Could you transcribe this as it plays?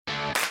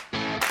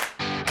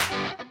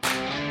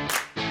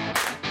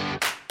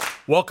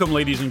Welcome,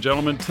 ladies and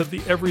gentlemen, to the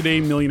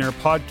Everyday Millionaire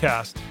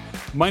Podcast.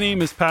 My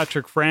name is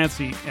Patrick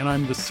Francie, and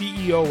I'm the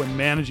CEO and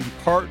managing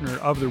partner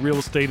of the Real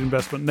Estate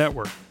Investment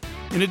Network.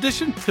 In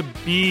addition to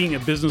being a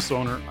business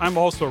owner, I'm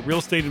also a real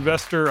estate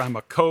investor. I'm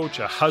a coach,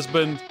 a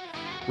husband,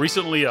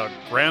 recently a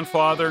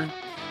grandfather.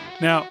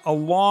 Now,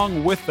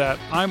 along with that,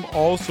 I'm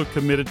also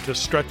committed to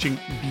stretching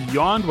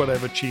beyond what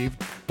I've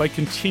achieved by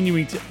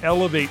continuing to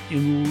elevate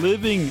in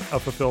living a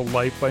fulfilled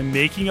life by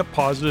making a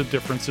positive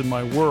difference in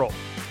my world.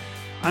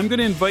 I'm going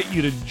to invite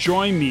you to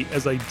join me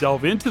as I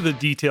delve into the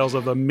details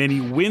of the many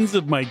wins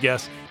of my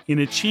guests in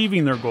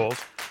achieving their goals,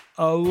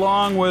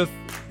 along with,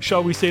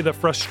 shall we say, the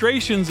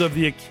frustrations of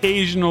the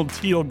occasional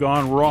deal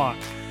gone wrong.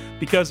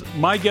 Because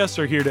my guests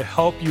are here to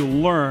help you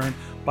learn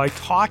by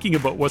talking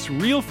about what's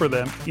real for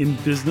them in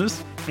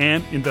business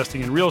and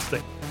investing in real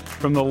estate.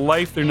 From the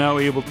life they're now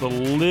able to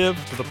live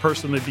to the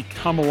person they've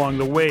become along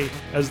the way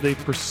as they've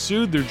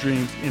pursued their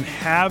dreams in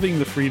having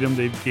the freedom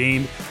they've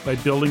gained by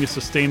building a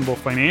sustainable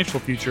financial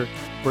future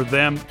for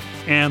them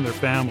and their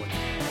family.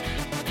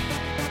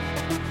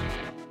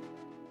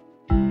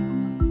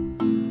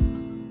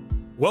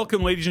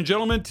 Welcome, ladies and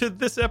gentlemen, to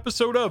this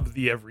episode of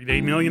The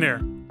Everyday Millionaire.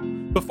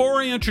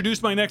 Before I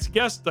introduce my next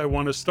guest, I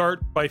want to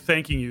start by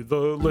thanking you, the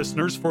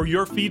listeners, for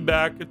your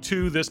feedback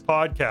to this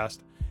podcast,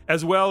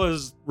 as well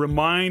as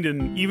remind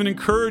and even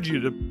encourage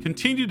you to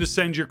continue to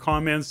send your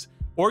comments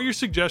or your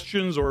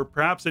suggestions or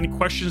perhaps any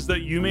questions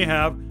that you may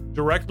have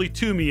directly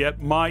to me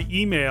at my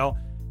email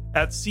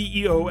at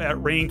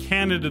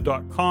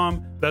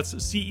ceo@reincanada.com. That's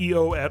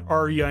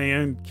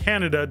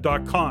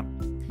ceo@reincanada.com.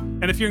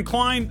 And if you're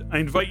inclined, I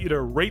invite you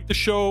to rate the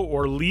show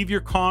or leave your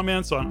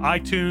comments on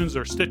iTunes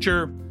or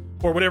Stitcher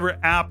or whatever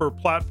app or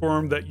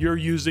platform that you're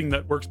using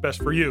that works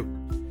best for you.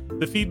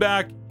 The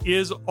feedback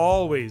is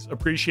always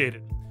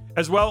appreciated.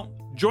 As well,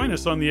 join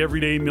us on the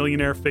Everyday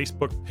Millionaire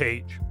Facebook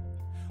page.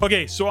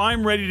 Okay, so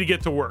I'm ready to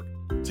get to work.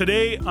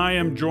 Today, I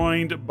am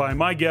joined by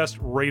my guest,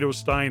 Reto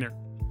Steiner.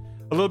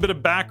 A little bit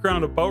of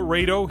background about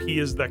Reto. He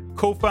is the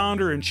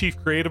co-founder and chief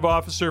creative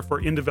officer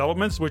for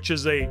Indevelopments, which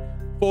is a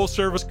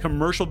full-service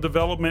commercial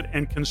development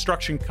and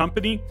construction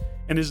company,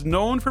 and is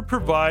known for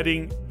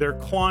providing their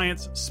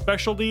clients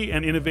specialty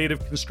and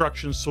innovative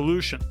construction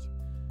solutions.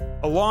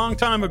 A long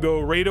time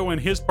ago, Reto and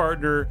his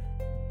partner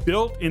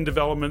built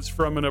Indevelopments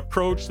from an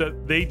approach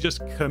that they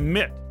just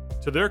commit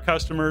to their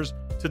customers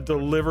to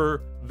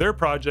deliver their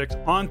projects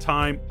on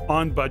time,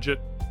 on budget,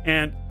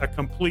 and a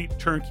complete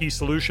turnkey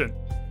solution.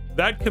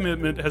 That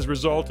commitment has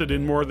resulted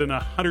in more than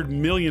 $100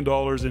 million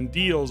in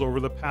deals over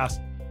the past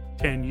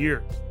 10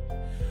 years.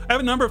 I have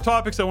a number of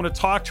topics I want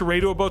to talk to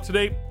Reto about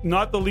today,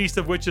 not the least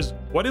of which is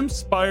what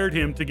inspired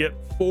him to get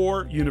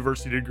 4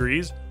 university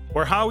degrees,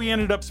 or how he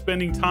ended up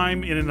spending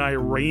time in an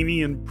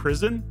Iranian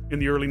prison in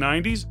the early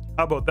 90s.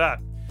 How about that?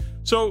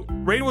 So,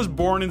 Reto was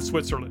born in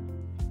Switzerland.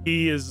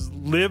 He has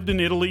lived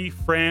in Italy,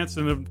 France,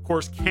 and of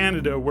course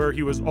Canada, where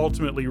he was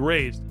ultimately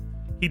raised.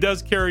 He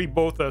does carry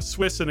both a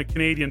Swiss and a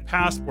Canadian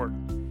passport.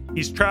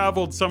 He's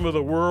traveled some of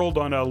the world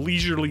on a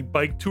leisurely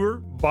bike tour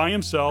by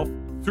himself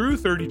through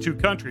 32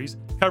 countries,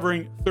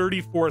 covering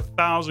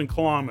 34,000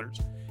 kilometers.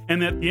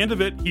 And at the end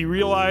of it, he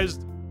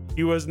realized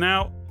he was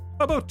now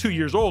about 2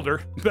 years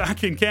older,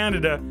 back in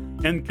Canada,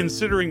 and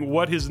considering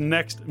what his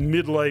next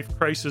midlife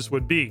crisis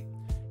would be.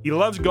 He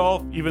loves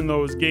golf, even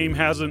though his game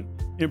hasn't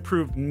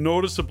improved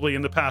noticeably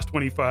in the past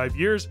 25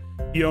 years.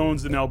 He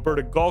owns an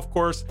Alberta golf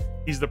course.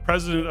 He's the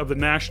president of the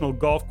National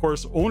Golf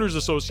Course Owners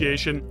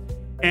Association.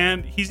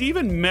 And he's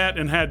even met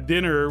and had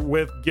dinner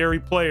with Gary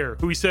Player,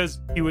 who he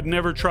says he would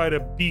never try to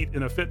beat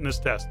in a fitness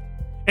test.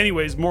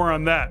 Anyways, more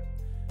on that.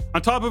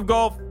 On top of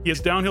golf, he has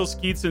downhill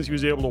skied since he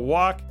was able to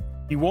walk.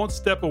 He won't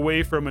step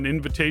away from an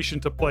invitation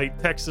to play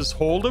Texas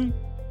Hold'em.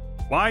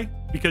 Why?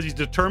 Because he's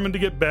determined to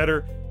get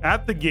better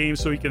at the game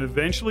so he can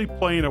eventually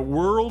play in a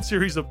World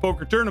Series of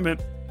Poker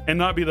tournament and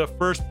not be the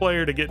first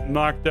player to get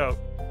knocked out.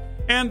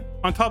 And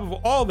on top of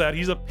all that,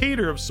 he's a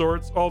painter of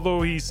sorts,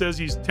 although he says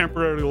he's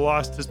temporarily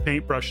lost his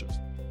paintbrushes.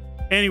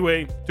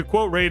 Anyway, to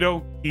quote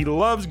Reto, he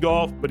loves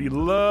golf, but he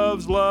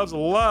loves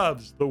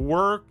the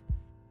work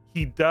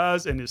he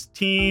does and his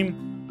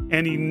team,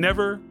 and he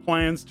never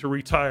plans to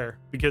retire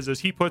because, as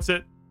he puts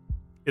it,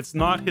 it's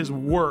not his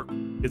work,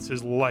 it's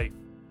his life.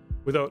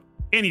 Without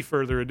any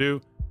further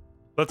ado,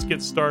 let's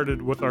get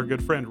started with our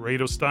good friend,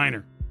 Reto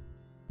Steiner.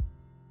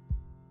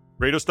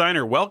 Reto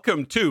Steiner,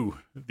 welcome to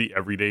the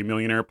Everyday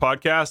Millionaire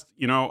Podcast.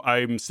 You know,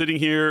 I'm sitting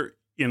here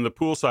in the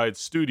poolside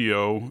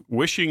studio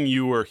wishing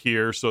you were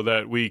here so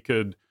that we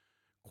could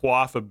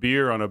quaff a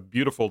beer on a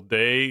beautiful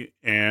day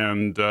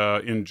and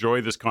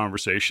enjoy this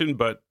conversation.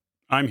 But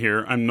I'm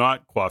here. I'm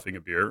not quaffing a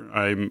beer.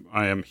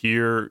 I am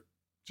here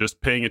just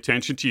paying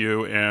attention to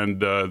you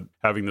and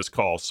having this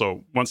call.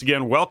 So once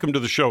again, welcome to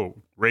the show,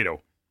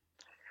 Reto.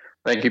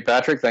 Thank you,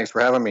 Patrick. Thanks for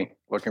having me.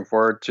 Looking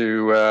forward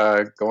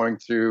to going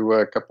through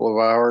a couple of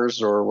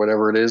hours or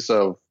whatever it is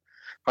of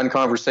fun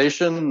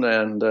conversation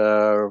and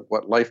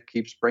what life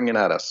keeps bringing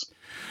at us.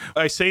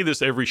 I say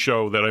this every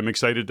show that I'm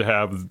excited to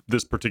have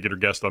this particular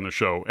guest on the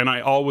show, and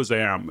I always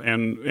am.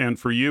 And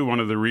for you, one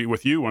of the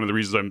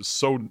reasons I'm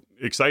so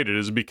excited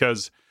is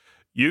because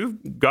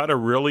you've got a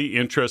really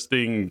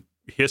interesting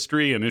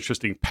history, an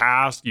interesting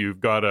past. You've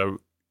got a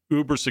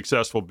uber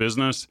successful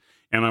business,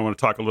 and I want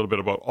to talk a little bit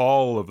about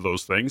all of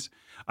those things.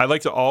 I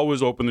like to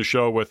always open the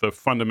show with a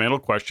fundamental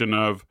question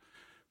of,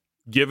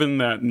 given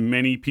that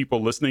many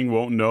people listening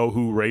won't know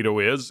who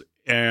Reto is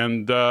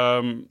and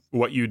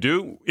what you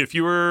do, if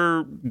you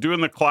were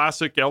doing the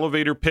classic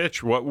elevator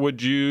pitch, what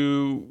would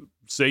you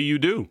say you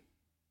do?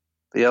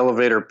 The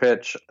elevator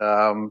pitch,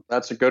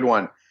 that's a good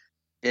one.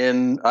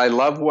 I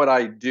love what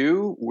I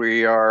do.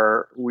 We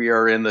are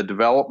in the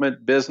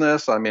development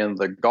business. I'm in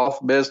the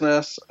golf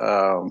business.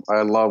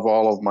 I love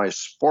all of my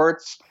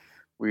sports.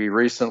 We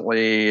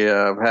recently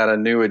had a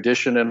new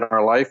addition in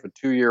our life, a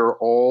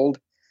 2-year-old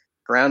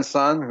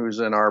grandson who's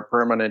in our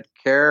permanent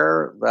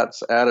care.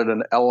 That's added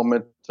an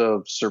element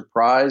of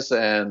surprise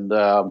and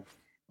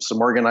some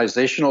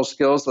organizational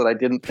skills that I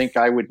didn't think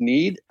I would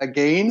need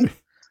again.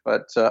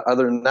 But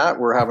other than that,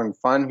 we're having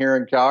fun here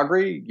in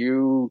Calgary.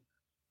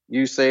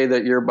 You say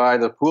that you're by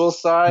the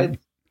poolside.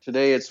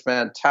 Today it's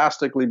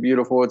fantastically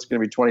beautiful. It's going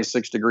to be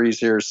 26 degrees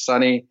here,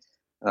 sunny.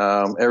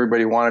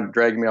 Everybody wanted to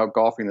drag me out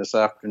golfing this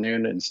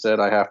afternoon. Instead,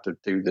 I have to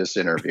do this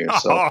interview.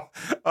 So,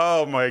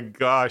 oh my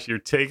gosh, you're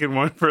taking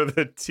one for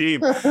the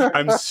team.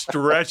 I'm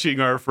stretching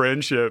our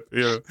friendship,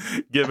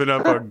 giving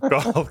up a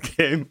golf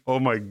game. Oh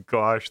my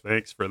gosh,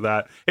 thanks for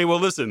that. Hey, well,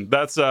 listen,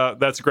 that's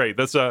great.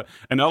 That's an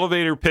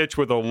elevator pitch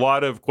with a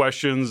lot of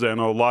questions and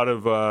a lot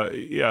of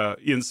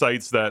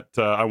insights that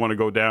I want to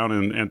go down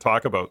and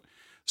talk about.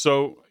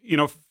 So,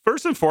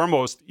 first and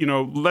foremost,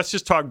 let's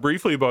just talk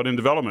briefly about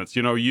Indevelopments.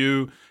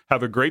 You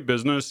have a great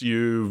business.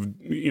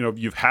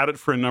 You've had it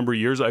for a number of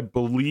years. I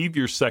believe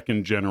you're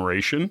second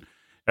generation,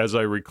 as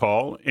I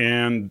recall,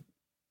 and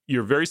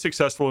you're very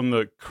successful in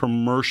the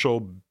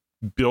commercial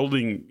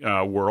building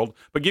world.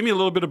 But give me a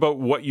little bit about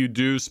what you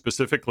do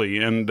specifically,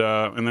 and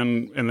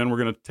then we're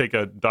going to take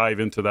a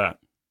dive into that.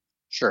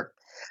 Sure.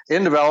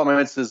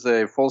 Indevelopments is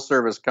a full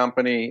service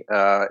company.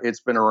 It's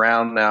been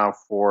around now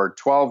for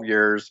 12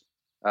 years.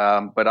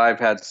 But I've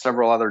had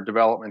several other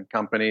development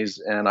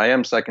companies, and I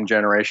am second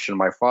generation.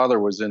 My father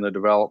was in the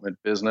development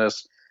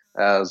business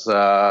as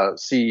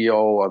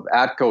CEO of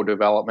Atco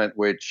Development,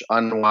 which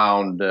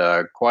unwound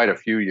quite a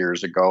few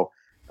years ago.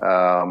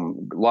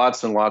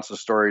 Lots and lots of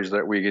stories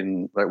that we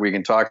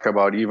can talk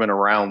about even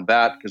around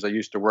that, because I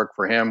used to work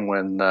for him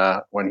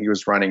when he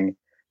was running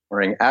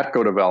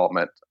Atco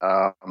Development.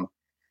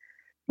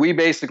 We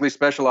basically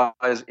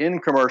specialize in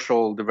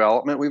commercial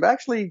development. We've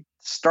actually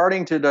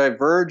starting to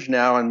diverge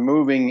now and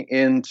moving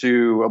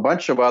into a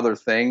bunch of other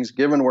things.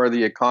 Given where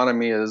the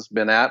economy has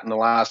been at in the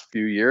last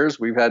few years,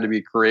 we've had to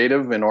be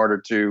creative in order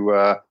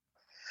to,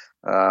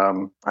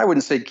 I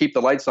wouldn't say keep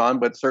the lights on,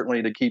 but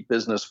certainly to keep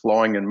business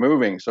flowing and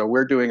moving. So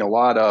we're doing a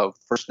lot of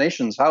First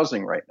Nations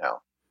housing right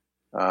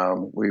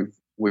now.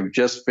 We've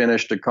just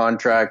finished a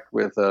contract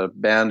with a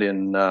band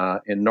in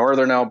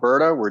northern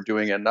Alberta. We're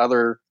doing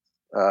another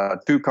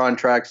 2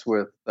 contracts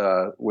with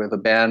a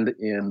band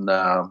in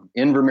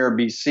Invermere,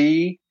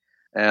 BC,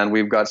 and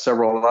we've got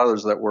several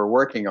others that we're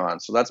working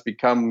on. So that's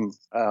become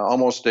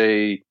almost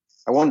I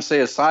won't say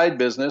a side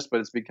business,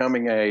 but it's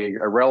becoming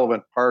a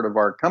relevant part of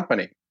our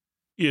company.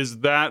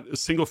 Is that a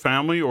single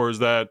family or is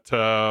that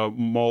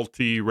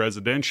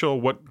multi-residential?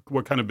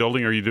 What kind of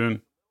building are you doing?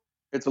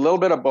 It's a little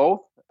bit of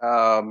both.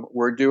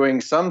 We're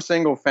doing some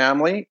single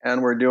family,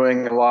 and we're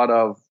doing a lot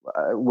of,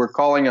 we're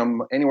calling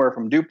them anywhere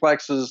from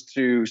duplexes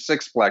to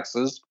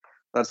sixplexes.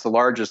 That's the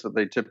largest that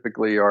they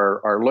typically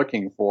are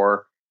looking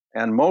for.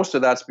 And most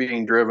of that's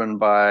being driven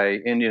by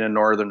Indian and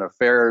Northern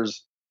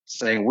Affairs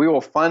saying we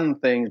will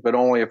fund things, but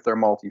only if they're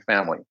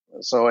multifamily.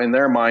 So in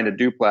their mind, a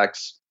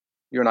duplex,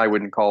 you and I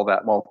wouldn't call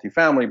that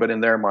multifamily, but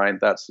in their mind,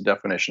 that's the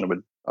definition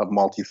of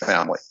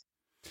multifamily.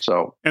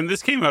 So, and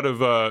this came out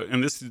of,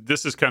 and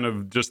this is kind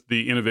of just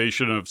the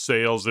innovation of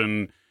sales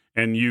and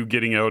you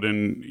getting out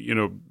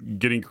and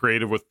getting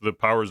creative with the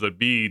powers that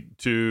be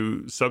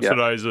to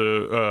subsidize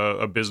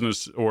a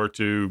business or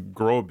to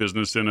grow a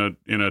business in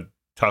a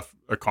tough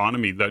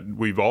economy that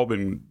we've all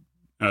been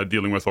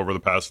dealing with over the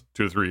past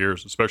 2 or 3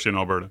 years, especially in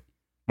Alberta.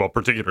 Well,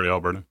 particularly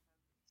Alberta.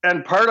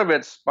 And part of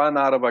it spun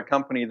out of a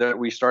company that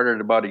we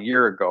started about a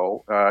year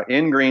ago.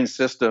 InGreen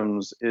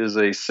Systems is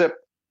a SIP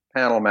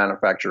panel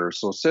manufacturer.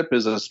 So SIP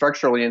is a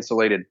structurally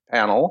insulated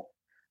panel.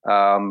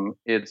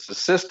 It's a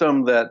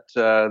system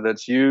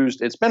that's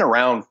used. It's been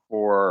around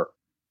for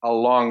a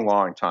long,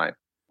 long time.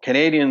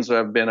 Canadians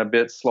have been a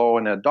bit slow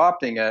in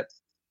adopting it,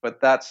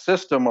 but that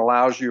system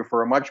allows you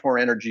for a much more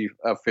energy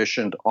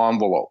efficient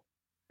envelope.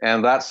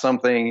 And that's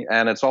something,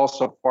 and it's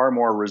also far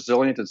more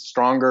resilient. It's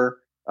stronger.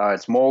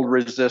 It's mold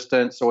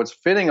resistant. So it's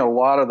fitting a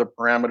lot of the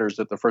parameters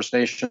that the First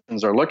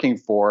Nations are looking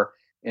for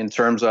in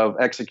terms of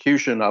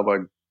execution of a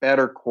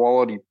better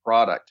quality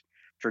product.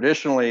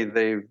 Traditionally,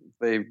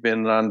 they've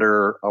been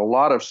under a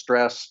lot of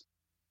stress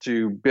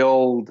to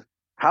build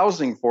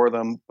housing for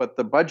them, but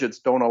the budgets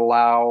don't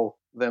allow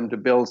them to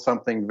build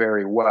something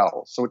very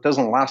well. So it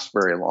doesn't last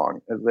very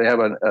long. They have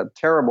a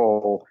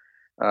terrible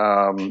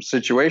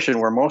situation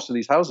where most of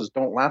these houses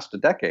don't last a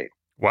decade.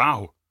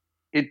 Wow.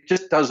 It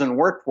just doesn't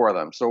work for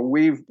them. So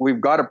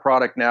we've got a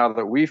product now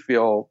that we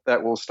feel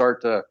that will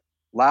start to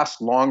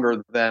last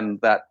longer than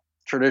that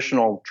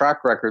traditional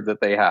track record that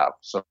they have.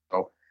 So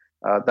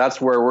that's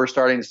where we're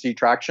starting to see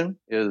traction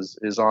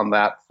is on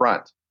that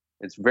front.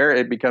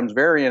 It becomes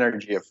very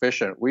energy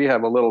efficient. We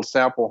have a little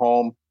sample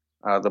home.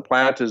 The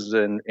plant is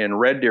in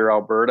Red Deer,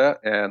 Alberta,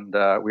 and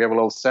we have a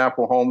little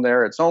sample home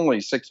there. It's only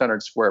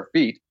 600 square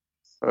feet,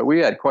 but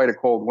we had quite a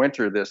cold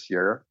winter this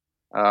year.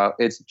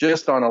 It's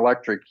just on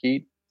electric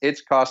heat.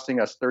 It's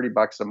costing us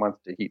 $30 a month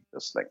to heat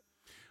this thing.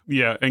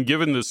 Yeah, and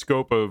given the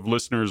scope of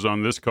listeners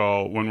on this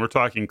call, when we're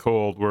talking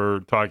cold, we're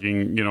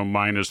talking,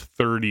 minus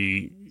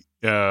 30,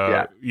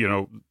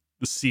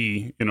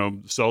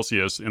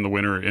 Celsius in the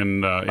winter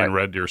in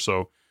Red Deer.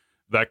 So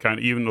that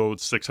even though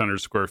it's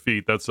 600 square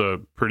feet, that's a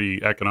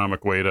pretty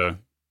economic way to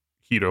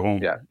heat a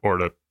home or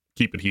to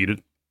keep it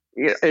heated.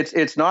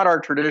 It's not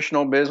our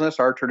traditional business.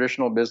 Our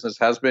traditional business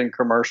has been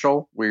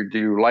commercial. We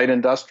do light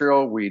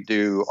industrial, we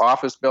do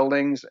office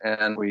buildings,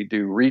 and we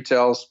do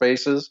retail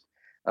spaces.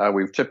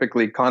 We've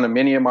typically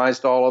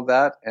condominiumized all of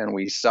that, and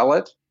we sell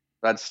it.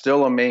 That's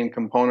still a main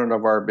component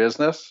of our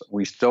business.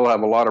 We still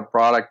have a lot of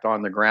product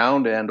on the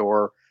ground and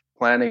or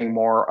planning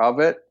more of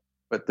it.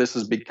 But this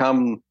has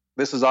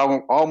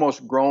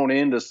almost grown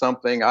into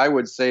something. I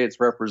would say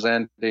it's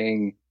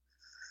representing,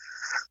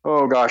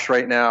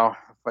 right now,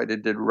 if I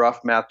did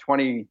rough math,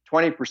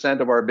 20%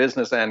 of our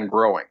business and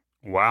growing.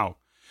 Wow.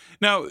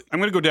 Now, I'm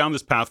going to go down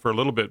this path for a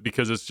little bit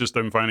because it's just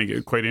I'm finding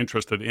it quite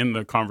interested in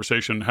the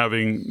conversation,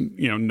 having,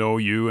 know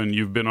you, and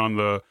you've been on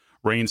the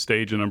Rain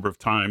stage a number of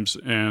times,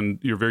 and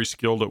you're very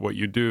skilled at what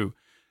you do.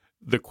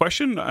 The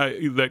question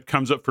that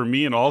comes up for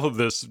me in all of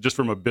this, just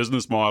from a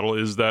business model,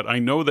 is that I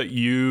know that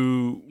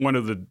one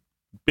of the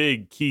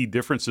big key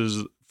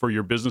differences for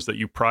your business that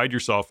you pride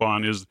yourself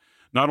on is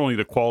not only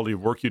the quality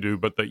of work you do,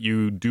 but that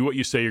you do what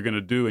you say you're going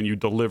to do and you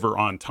deliver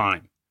on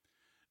time.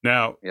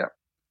 Now,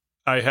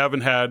 I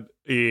haven't had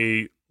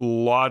a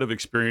lot of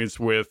experience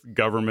with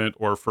government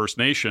or First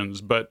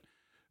Nations, but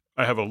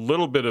I have a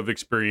little bit of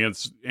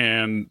experience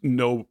and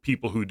know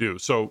people who do.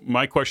 So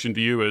my question to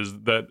you is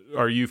that,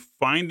 are you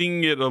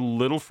finding it a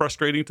little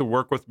frustrating to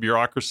work with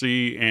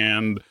bureaucracy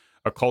and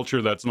a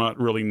culture that's not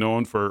really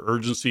known for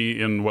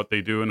urgency in what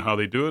they do and how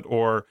they do it?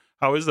 Or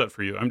how is that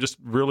for you? I'm just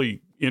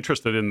really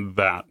interested in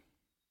that.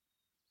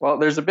 Well,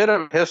 there's a bit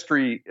of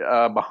history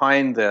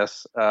behind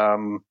this.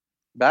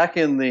 Back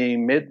in the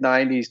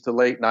mid-'90s to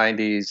late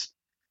 '90s,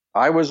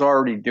 I was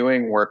already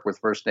doing work with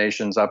First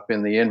Nations up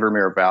in the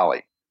Invermere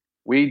Valley.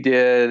 We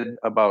did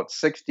about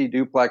 60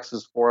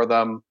 duplexes for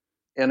them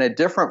in a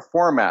different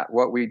format.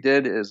 What we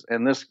did is,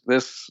 and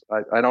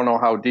I don't know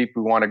how deep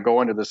we want to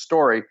go into this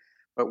story,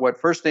 but what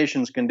First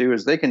Nations can do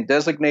is they can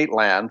designate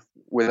land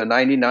with a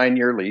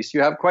 99-year lease.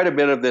 You have quite a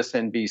bit of this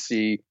in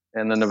BC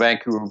and in the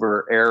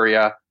Vancouver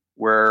area,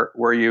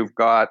 where you've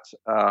got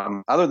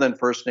other than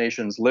First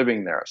Nations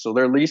living there. So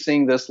they're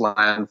leasing this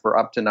land for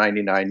up to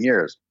 99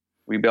 years.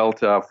 We built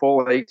a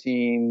full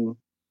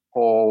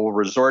 18-hole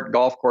resort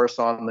golf course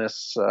on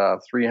this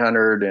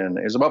 300, and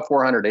it was about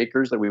 400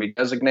 acres that we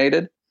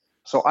designated.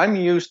 So I'm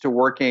used to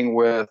working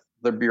with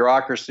the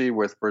bureaucracy,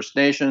 with First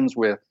Nations,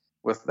 with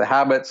the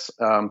habits.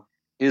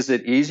 Is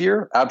it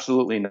easier?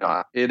 Absolutely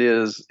not.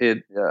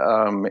 Indian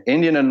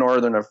and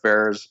Northern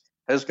Affairs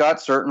has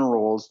got certain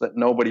rules that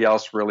nobody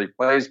else really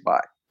plays by,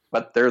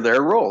 but they're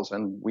their rules,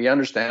 and we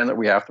understand that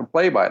we have to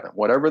play by them,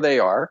 whatever they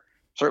are.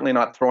 Certainly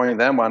not throwing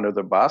them under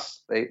the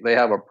bus. They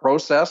have a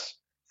process.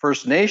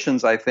 First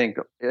Nations, I think,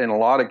 in a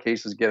lot of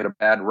cases, get a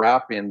bad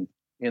rap in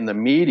the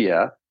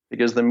media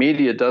because the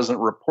media doesn't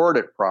report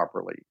it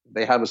properly.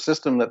 They have a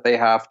system that they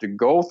have to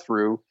go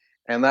through,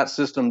 and that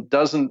system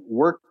doesn't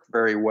work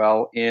very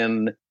well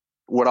in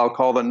what I'll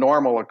call the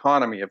normal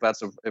economy, if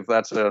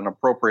that's an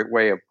appropriate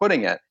way of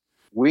putting it.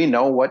 We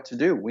know what to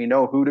do. We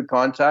know who to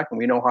contact, and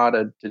we know how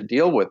to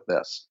deal with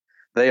this.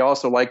 They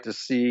also like to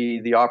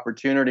see the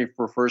opportunity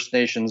for First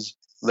Nations,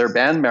 their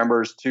band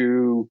members,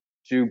 to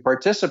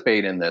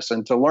participate in this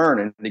and to learn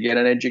and to get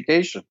an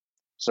education.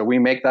 So we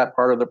make that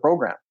part of the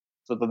program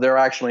so that they're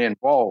actually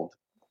involved.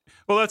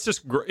 Well, that's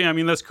just great. I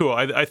mean, that's cool.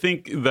 I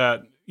think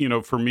that,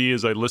 for me,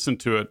 as I listen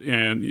to it,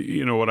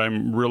 and, what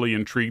I'm really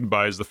intrigued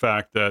by is the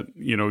fact that,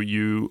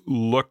 you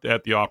looked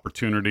at the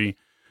opportunity,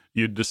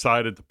 you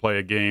decided to play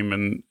a game,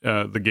 and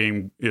the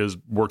game is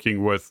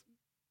working with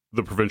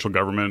the provincial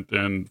government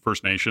and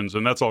First Nations.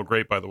 And that's all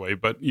great, by the way,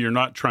 but you're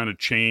not trying to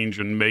change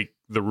and make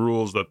the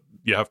rules that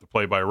you have to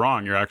play by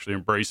wrong. You're actually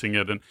embracing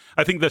it. And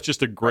I think that's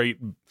just a great,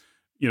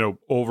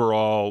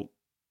 overall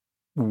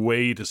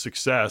way to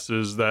success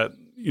is that,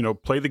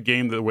 play the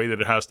game the way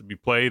that it has to be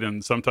played.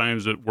 And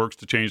sometimes it works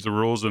to change the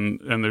rules.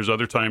 And there's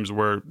other times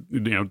where,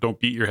 don't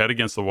beat your head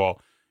against the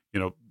wall,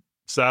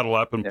 saddle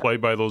up and play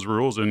by those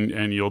rules,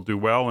 and you'll do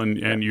well.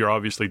 And you're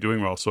obviously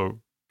doing well.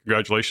 So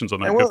Congratulations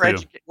on that. And Good for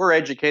you. we're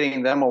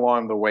educating them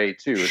along the way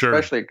too, Sure.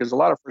 especially because a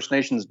lot of First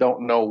Nations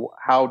don't know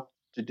how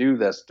to do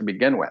this to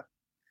begin with.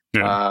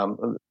 Yeah.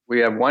 We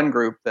have one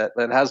group that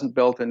hasn't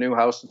built a new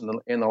house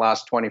in the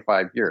last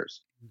 25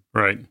 years.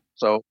 Right.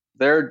 So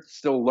they're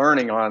still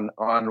learning on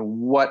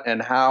what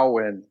and how,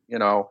 and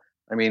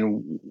I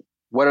mean,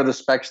 what are the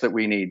specs that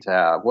we need to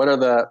have? What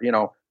are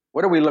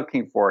what are we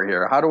looking for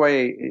here? How do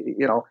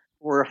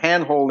we're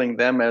hand holding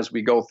them as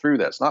we go through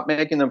this, not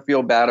making them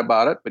feel bad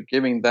about it, but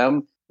giving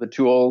them the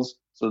tools.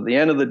 So at the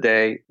end of the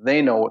day,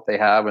 they know what they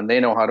have and they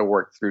know how to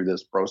work through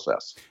this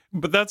process.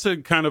 But that's a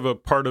kind of a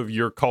part of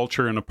your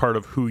culture and a part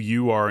of who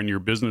you are and your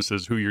business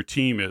is, who your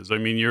team is. I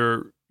mean,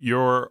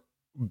 you're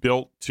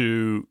built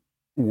to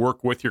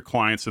work with your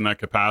clients in that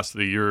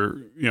capacity.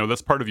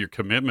 That's part of your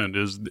commitment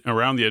is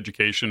around the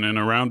education and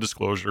around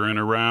disclosure and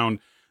around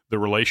the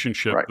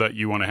relationship Right. that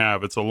you want to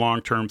have. It's a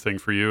long-term thing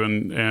for you.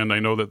 And I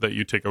know that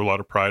you take a lot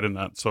of pride in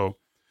that. So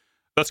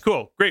that's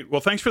cool. Great. Well,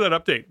 thanks for that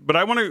update. But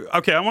I want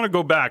to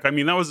go back. I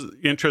mean, that was an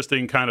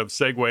interesting kind of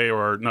segue,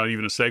 or not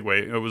even a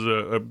segue. It was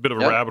a bit of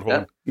a rabbit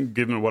hole,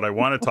 given what I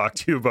want to talk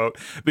to you about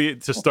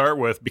to start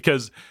with,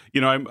 because,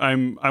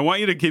 I want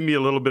you to give me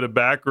a little bit of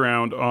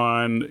background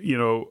on,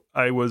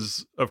 I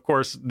was, of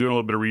course, doing a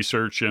little bit of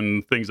research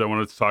and things I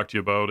wanted to talk to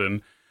you about.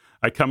 And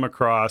I come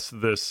across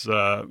this,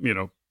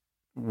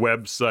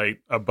 website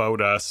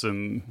about us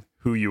and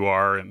who you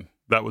are. And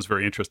that was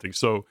very interesting.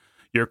 So,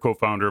 you're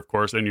co-founder, of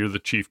course, and you're the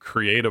chief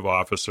creative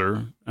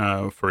officer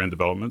for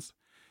Indevelopments.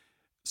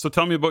 So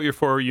tell me about your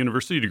 4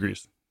 university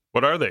degrees.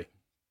 What are they?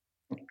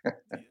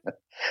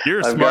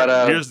 You're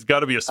smart. You've got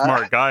to be a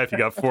smart guy if you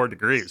got 4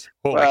 degrees.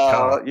 Holy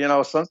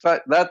cow!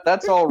 Sometimes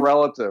that's all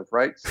relative,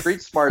 right?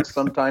 Street smarts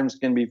sometimes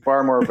can be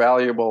far more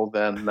valuable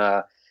than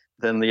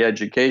the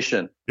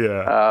education.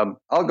 Yeah.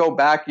 I'll go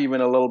back even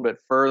a little bit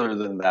further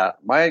than that.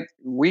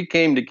 We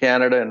came to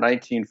Canada in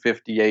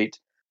 1958.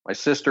 My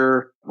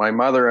sister, my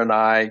mother, and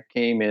I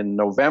came in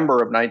November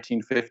of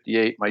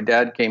 1958. My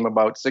dad came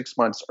about 6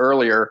 months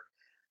earlier.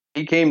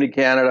 He came to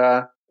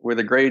Canada with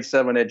a grade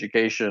 7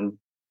 education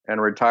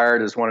and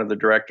retired as one of the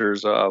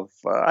directors of,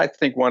 I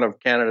think, one of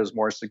Canada's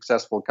more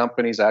successful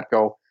companies,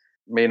 ATCO.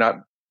 May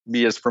not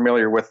be as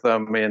familiar with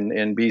them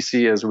in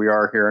BC as we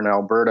are here in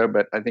Alberta,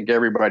 but I think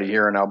everybody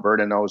here in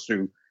Alberta knows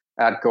who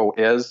ATCO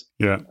is.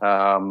 Yeah.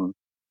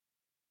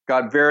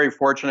 Got very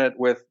fortunate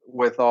with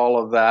all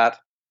of that.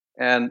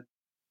 And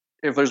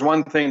if there's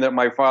one thing that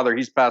my father,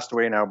 he's passed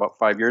away now about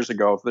 5 years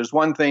ago, if there's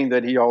one thing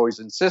that he always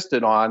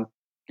insisted on,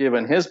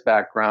 given his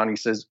background, he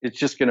says, it's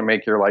just going to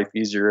make your life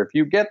easier if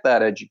you get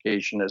that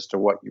education as to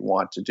what you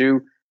want to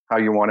do, how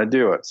you want to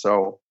do it.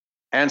 So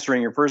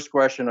answering your first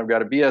question, I've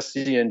got a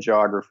BSc in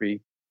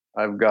geography.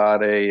 I've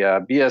got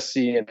a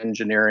BSc in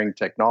engineering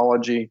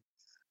technology.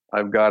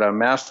 I've got a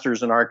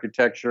master's in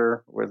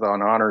architecture with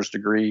an honors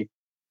degree.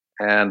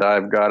 And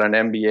I've got an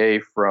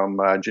MBA from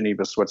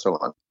Geneva,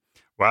 Switzerland.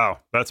 Wow,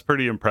 that's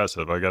pretty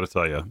impressive. I got to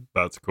tell you,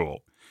 that's cool.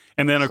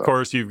 And then, of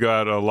course, you've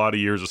got a lot of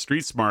years of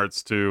street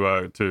smarts to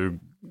add to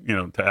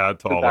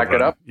all back of it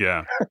that. up.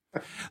 Yeah.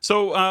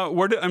 So,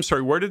 where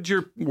did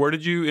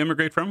you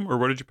immigrate from, or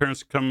where did your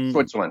parents come?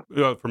 Switzerland.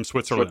 From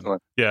Switzerland.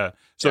 Yeah.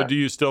 So, do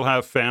you still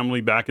have family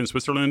back in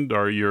Switzerland,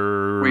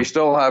 or We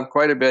still have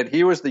quite a bit.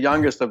 He was the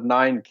youngest of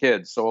 9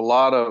 kids, so a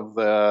lot of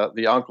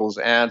the uncles,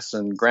 aunts,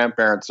 and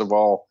grandparents have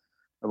all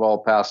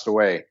passed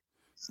away.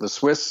 The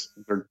Swiss,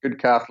 they're good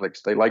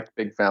Catholics. They like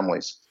big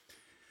families.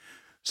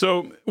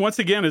 So once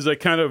again, as I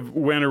kind of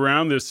went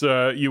around this,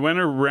 you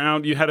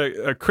had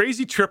a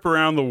crazy trip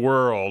around the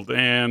world,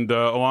 and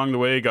along the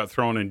way got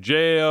thrown in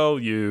jail.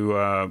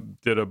 You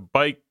did a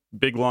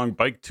big long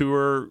bike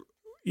tour.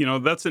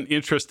 That's an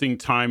interesting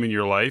time in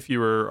your life. You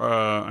were,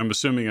 I'm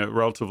assuming, a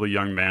relatively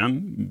young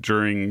man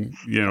during,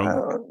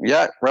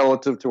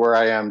 relative to where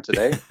I am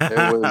today.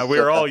 We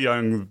were all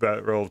young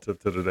relative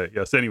to today.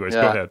 Yes. Anyways,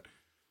 go ahead.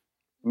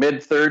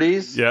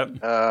 Mid-30s.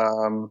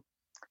 Yep.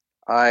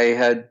 I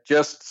had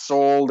just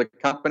sold a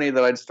company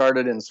that I'd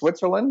started in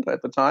Switzerland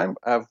at the time.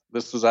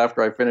 This was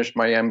after I finished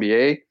my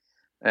MBA,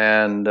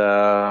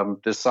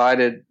 and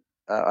decided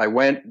I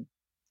went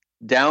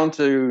down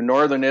to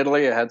northern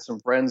Italy. I had some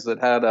friends that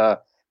had a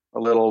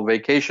little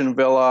vacation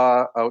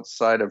villa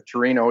outside of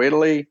Torino,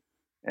 Italy,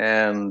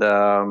 and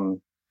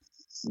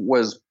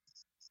was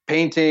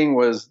painting.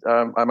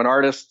 I'm an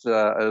artist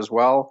as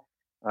well.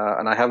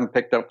 And I haven't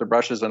picked up the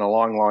brushes in a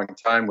long, long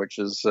time, which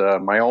is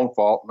my own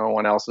fault, no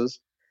one else's.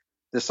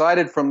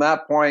 Decided from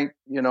that point,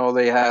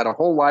 they had a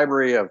whole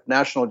library of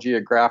National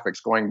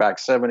Geographics going back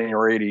 70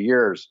 or 80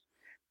 years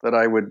that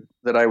I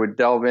would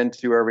delve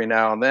into every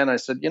now and then. I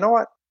said, you know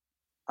what?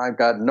 I've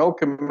got no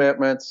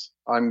commitments.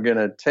 I'm going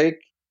to take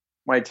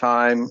my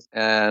time.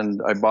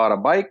 And I bought a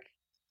bike,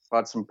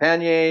 bought some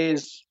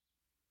panniers,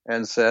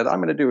 and said, I'm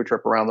going to do a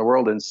trip around the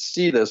world and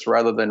see this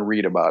rather than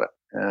read about it.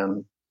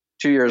 And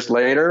 2 years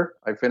later,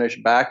 I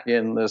finished back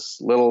in this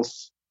little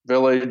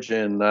village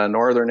in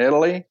northern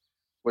Italy,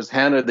 was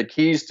handed the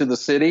keys to the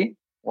city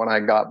when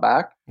I got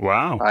back.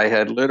 Wow. I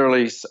had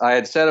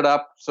set it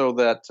up so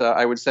that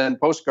I would send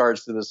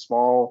postcards to this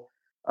small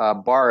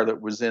bar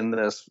that was in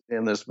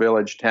this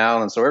village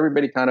town, and so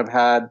everybody kind of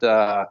had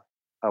a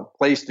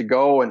place to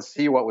go and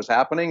see what was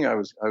happening. I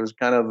was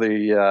kind of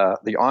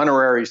the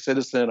honorary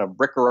citizen of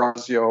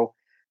Brick-Orazio,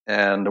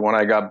 and when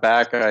I got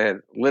back, I had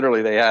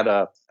literally they had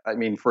I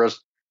mean, for us,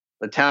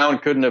 the town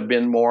couldn't have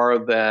been more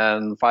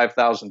than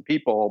 5,000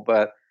 people,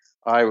 but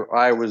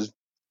I was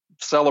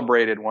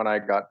celebrated when I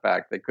got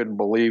back. They couldn't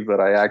believe that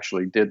I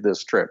actually did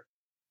this trip.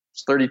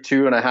 It's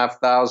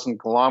 32,500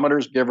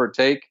 kilometers, give or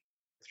take,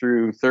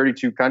 through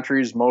 32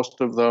 countries,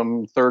 most of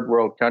them third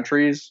world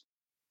countries.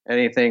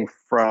 Anything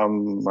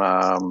from,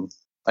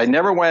 I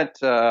never went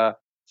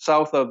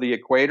south of the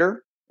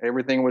equator.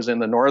 Everything was in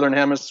the northern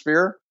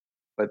hemisphere,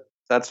 but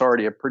that's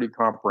already a pretty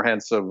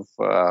comprehensive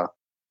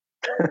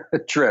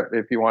trip,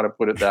 if you want to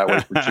put it that way,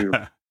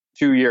 for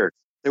 2 years.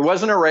 It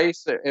wasn't a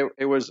race.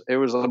 It was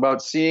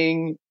about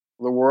seeing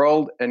the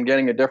world and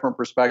getting a different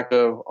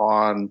perspective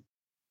on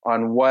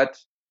what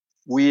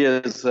we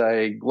as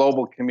a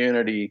global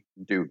community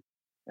do,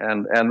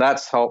 and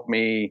that's helped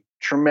me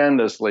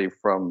tremendously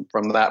from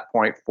that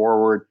point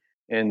forward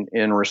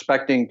in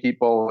respecting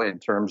people, in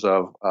terms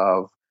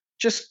of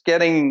just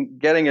getting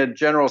a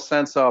general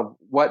sense of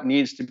what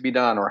needs to be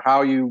done, or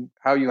how you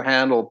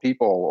handle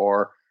people,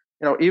 or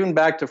even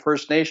back to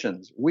First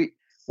Nations.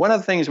 One of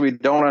the things we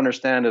don't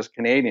understand as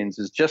Canadians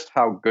is just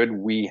how good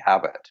we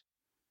have it.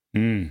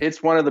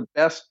 It's one of the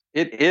best.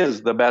 It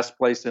is the best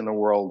place in the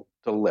world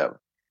to live.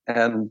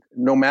 And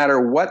no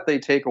matter what they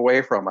take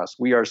away from us,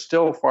 we are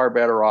still far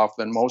better off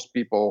than most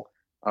people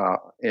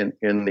in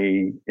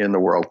the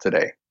world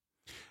today.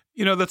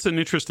 That's an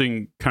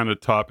interesting kind of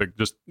topic.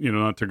 Just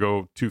not to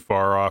go too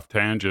far off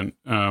tangent.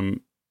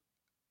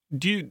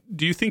 Do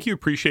you think you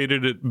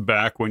appreciated it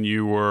back when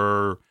you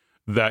were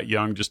that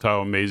young? Just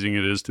how amazing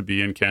it is to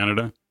be in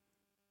Canada?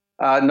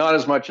 Not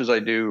as much as I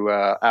do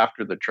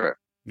after the trip.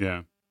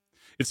 Yeah.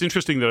 It's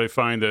interesting that I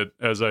find that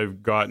as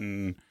I've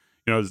gotten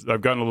a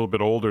little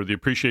bit older, the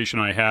appreciation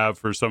I have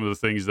for some of the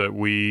things that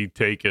we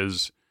take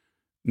as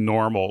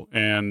normal,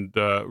 and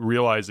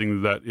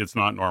realizing that it's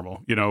not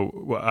normal.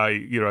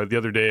 The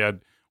other day I'd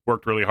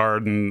worked really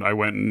hard, and I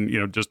went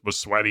and, just was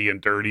sweaty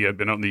and dirty. I'd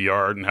been out in the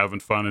yard and having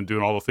fun and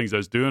doing all the things I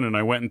was doing. And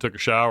I went and took a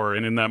shower.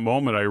 And in that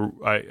moment,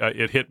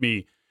 it hit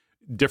me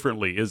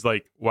differently. Is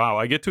like, wow,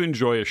 I get to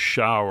enjoy a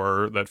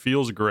shower that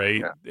feels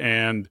great. Yeah.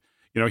 And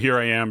here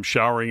I am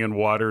showering in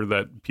water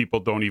that people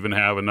don't even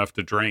have enough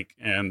to drink.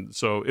 And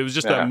so it was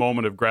just that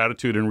moment of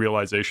gratitude and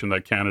realization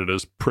that Canada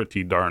is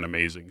pretty darn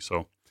amazing.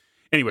 So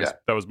anyways,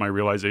 that was my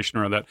realization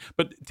around that.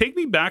 But take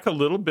me back a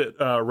little bit,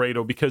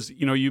 Reto, because,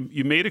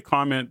 you made a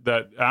comment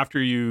that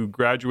after you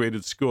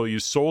graduated school, you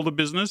sold a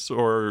business,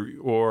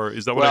 or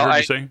is that what I heard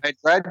you say?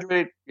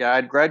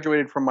 I'd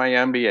graduated from my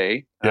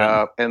MBA,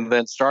 and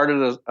then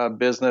started a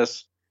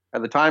business.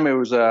 At the time, it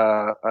was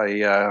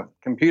a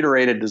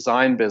computer-aided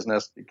design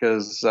business,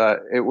 because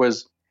it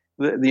was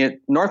the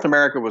North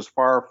America was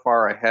far,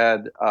 far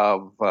ahead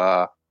of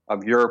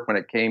Europe when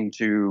it came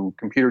to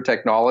computer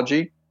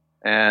technology,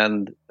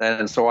 and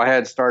so I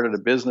had started a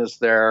business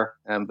there,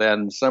 and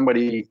then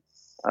somebody,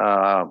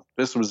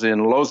 this was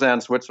in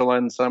Lausanne,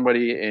 Switzerland,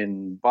 somebody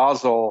in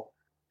Basel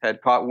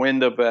had caught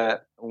wind of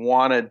it,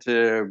 wanted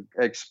to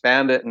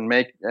expand it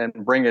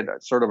and bring it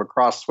sort of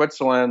across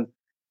Switzerland.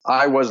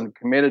 I wasn't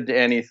committed to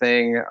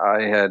anything.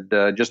 I had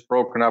just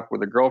broken up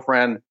with a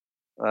girlfriend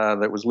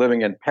that was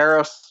living in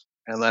Paris.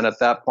 And then at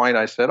that point,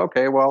 I said,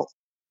 okay, well,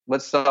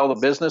 let's sell the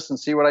business and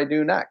see what I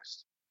do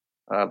next.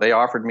 They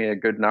offered me a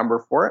good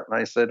number for it. And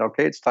I said,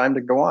 okay, it's time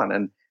to go on.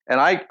 And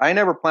I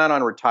never plan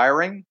on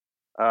retiring.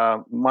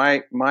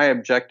 My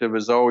objective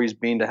has always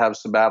been to have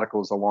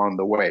sabbaticals along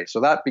the way. So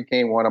that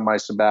became one of my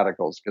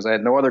sabbaticals, because I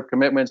had no other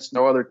commitments,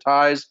 no other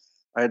ties.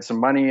 I had some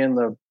money in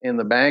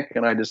the bank,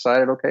 and I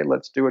decided, okay,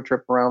 let's do a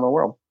trip around the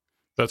world.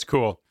 That's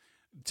cool.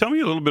 Tell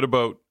me a little bit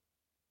about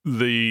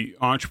the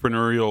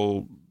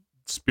entrepreneurial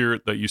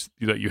spirit that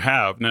you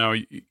have. Now,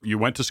 you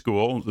went to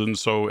school, and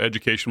so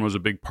education was a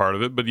big part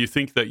of it. But do you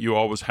think that you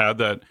always had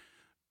that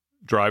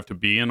drive to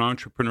be an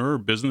entrepreneur,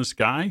 business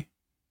guy?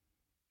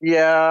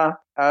 Yeah,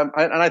 and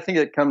I think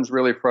it comes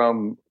really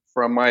from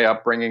my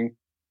upbringing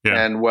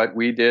and what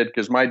we did,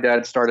 because my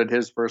dad started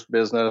his first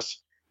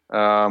business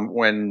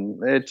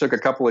when it took a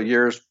couple of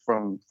years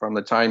from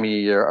the time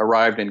he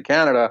arrived in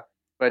Canada,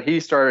 but he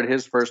started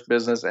his first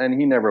business and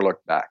he never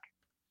looked back.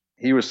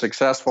 He was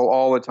successful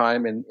all the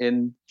time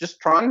in just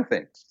trying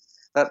things.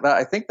 That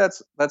I think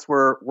that's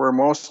where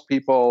most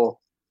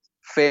people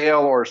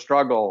fail or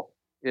struggle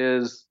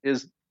is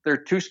they're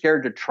too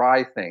scared to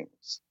try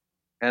things.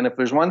 And if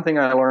there's one thing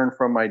I learned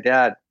from my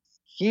dad,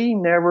 he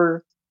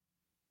never,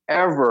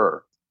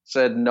 ever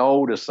said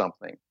no to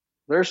something.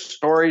 There's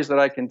stories that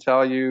I can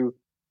tell you.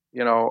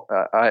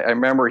 I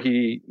remember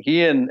he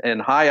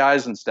and Hi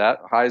Eisenstadt,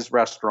 Hi's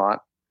restaurant,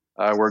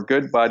 were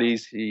good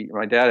buddies.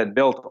 My dad had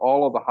built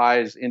all of the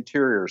Hi's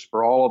interiors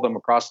for all of them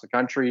across the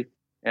country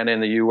and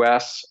in the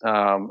U.S.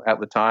 At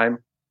the time.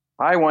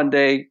 Hi one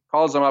day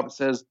calls him up and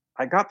says,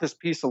 "I got this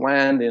piece of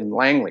land in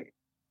Langley.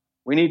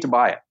 We need to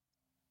buy it."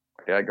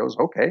 The guy goes,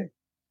 "Okay."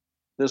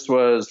 This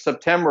was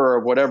September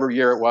of whatever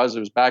year it was.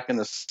 It was back in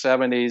the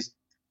 70s.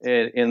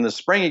 In the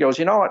spring, he goes,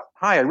 you know what?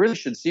 Hi, I really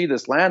should see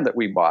this land that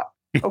we bought.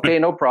 Okay,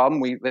 no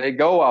problem. They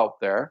go out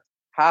there.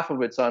 Half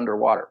of it's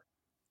underwater.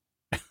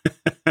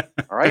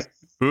 All right.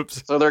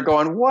 Oops. So they're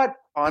going, what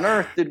on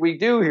earth did we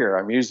do here?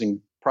 I'm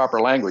using proper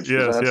language.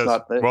 Yes,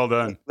 well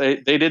done. They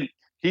didn't.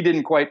 He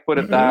didn't quite put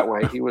it that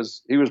way. He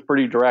was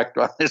pretty direct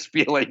on his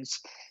feelings.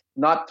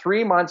 Not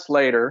 3 months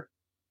later,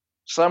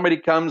 somebody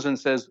comes and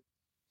says,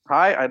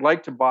 hi, I'd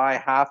like to buy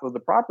half of the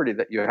property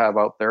that you have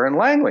out there in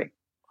Langley.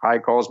 Hi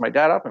calls my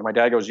dad up, and my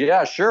dad goes,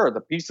 yeah, sure,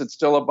 the piece that's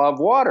still above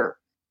water.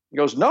 He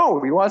goes,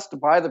 no, he wants to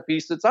buy the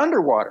piece that's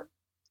underwater.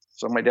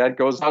 So my dad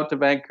goes out to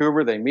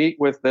Vancouver. They meet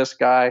with this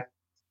guy.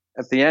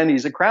 At the end,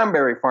 he's a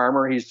cranberry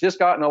farmer. He's just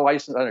gotten a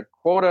license, a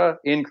quota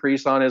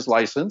increase on his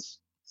license.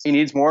 He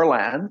needs more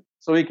land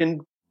so he can.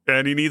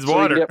 And he needs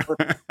water.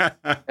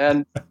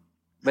 And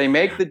they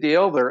make the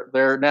deal.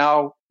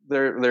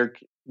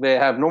 They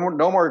have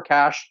no more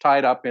cash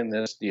tied up in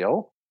this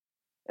deal.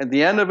 At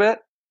the end of it,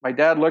 my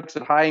dad looks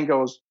at Hi and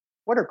goes,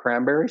 what are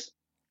cranberries?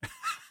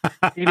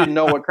 He didn't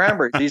know what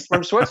cranberries. He's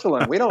from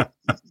Switzerland. We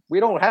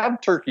don't have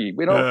turkey.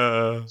 We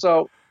don't.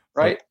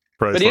 Right.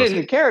 Priceless. But he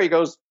didn't care. He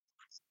goes,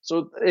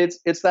 so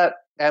it's that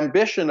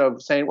ambition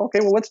of saying, okay,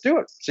 well, let's do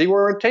it. See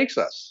where it takes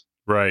us.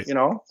 Right. You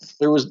know,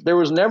 there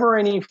was never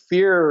any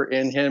fear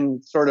in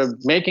him sort of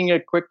making a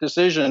quick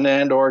decision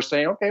and or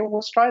saying, okay, well,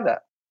 let's try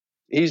that.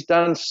 He's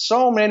done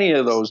so many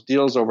of those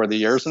deals over the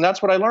years, and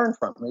that's what I learned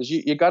from him, is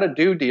you got to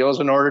do deals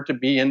in order to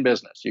be in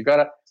business. You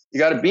got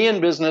to be in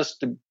business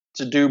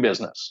to do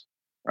business,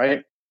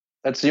 right?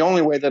 That's the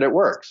only way that it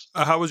works.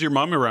 How was your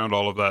mom around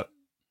all of that?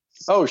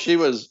 Oh, she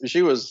was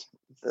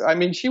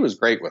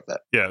great with it.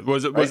 Yeah.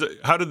 Was it,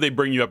 how did they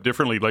bring you up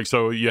differently? Like,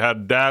 so you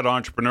had dad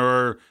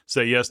entrepreneur,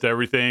 say yes to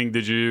everything.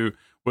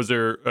 Was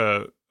there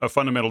a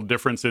fundamental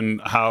difference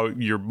in how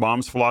your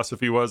mom's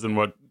philosophy was and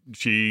what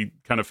she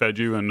kind of fed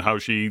you and how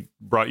she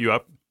brought you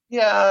up?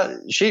 Yeah,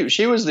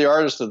 she was the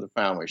artist of the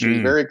family. She was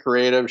very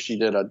creative. She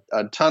did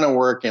a ton of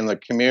work in the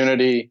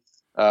community.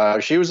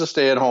 She was a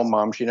stay-at-home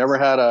mom. She never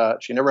had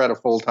a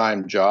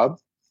full-time job,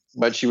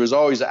 but she was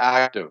always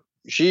active.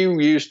 She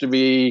used to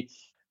be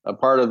a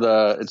part of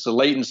it's the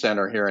Leighton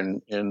Center here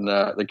in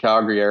the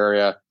Calgary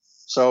area.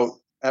 So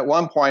at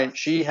one point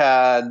she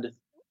had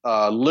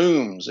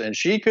looms, and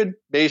she could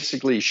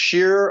basically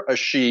shear a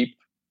sheep,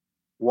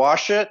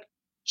 wash it,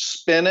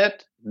 spin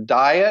it,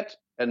 dye it,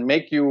 and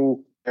make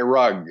you a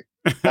rug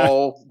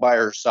all by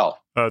herself.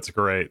 That's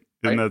great.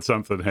 Isn't that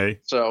something? Hey.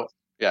 So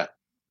yeah.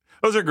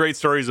 Those are great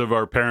stories of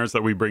our parents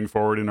that we bring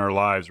forward in our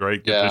lives,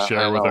 right? Get to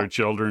share with our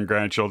children,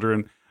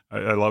 grandchildren.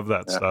 I love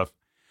that stuff.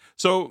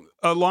 So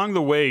along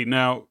the way,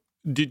 now,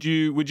 would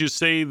you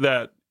say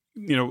that,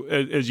 you know,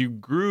 as you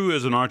grew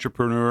as an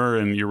entrepreneur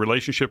and your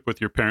relationship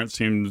with your parents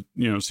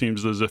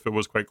seems as if it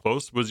was quite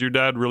close, was your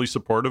dad really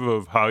supportive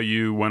of how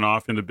you went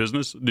off into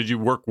business? Did you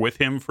work with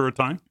him for a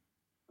time?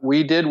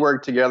 We did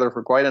work together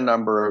for quite a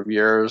number of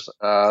years.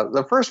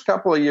 The first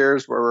couple of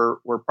years were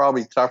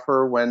probably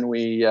tougher when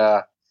we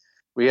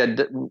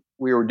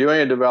were doing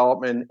a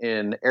development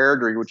in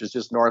Airdrie, which is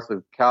just north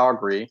of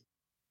Calgary.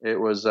 It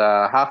was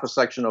half a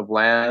section of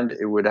land.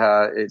 It was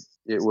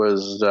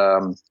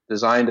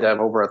designed to have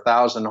over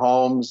 1,000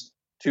 homes,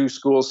 2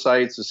 school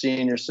sites, a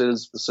senior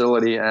citizens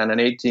facility, and an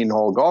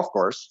 18-hole golf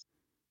course.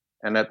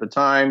 And at the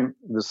time,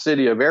 the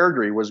city of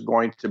Airdrie was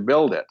going to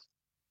build it.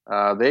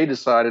 They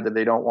decided that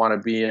they don't want to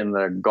be in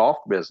the golf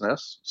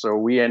business, so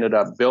we ended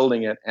up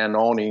building it and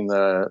owning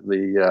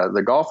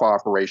the golf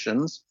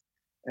operations.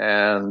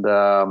 And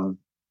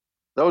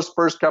those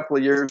first couple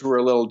of years were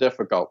a little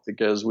difficult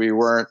because we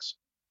were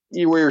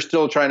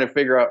still trying to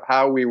figure out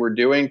how we were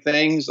doing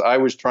things. I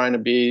was trying to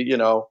be,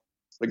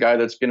 the guy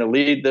that's going to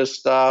lead this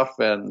stuff,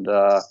 and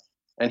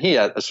he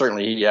had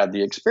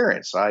the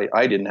experience.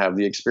 I didn't have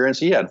the experience.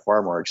 He had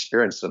far more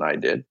experience than I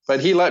did,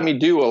 but he let me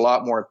do a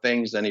lot more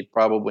things than he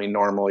probably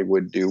normally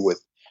would do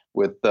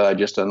with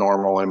just a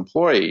normal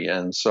employee.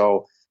 And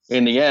so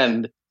in the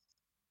end,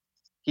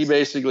 he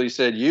basically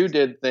said, you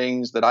did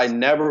things that I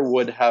never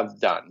would have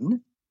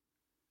done,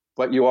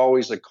 but you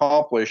always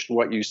accomplished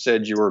what you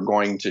said you were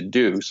going to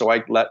do. So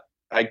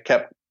I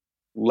kept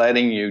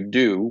letting you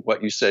do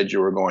what you said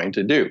you were going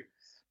to do.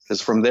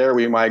 Because from there,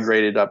 we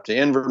migrated up to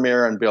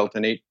Invermere and built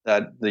the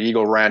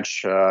Eagle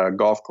Ranch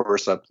golf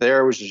course up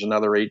there, which is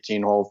another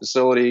 18-hole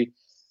facility.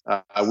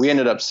 We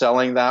ended up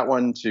selling that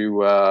one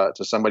to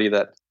somebody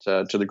to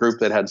the group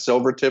that had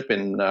Silvertip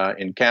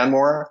in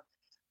Canmore.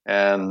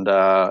 And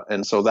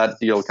so that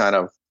deal kind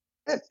of,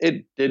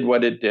 it did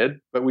what it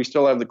did, but we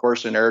still have the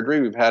course in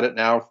Airdrie. We've had it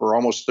now for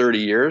almost 30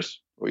 years.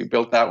 We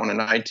built that one in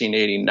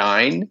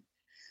 1989,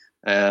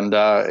 and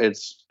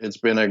it's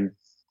been a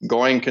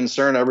going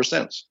concern ever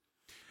since.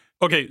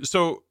 Okay,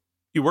 so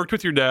you worked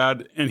with your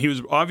dad, and he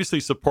was obviously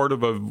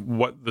supportive of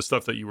what the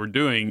stuff that you were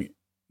doing.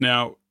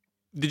 Now,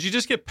 did you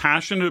just get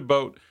passionate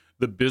about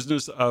the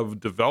business of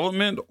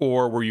development,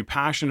 or were you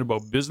passionate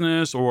about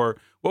business, or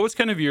what was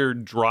kind of your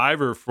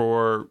driver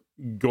for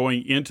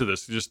going into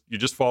this? You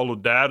just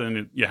followed dad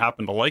and you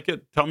happened to like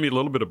it. Tell me a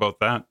little bit about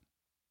that.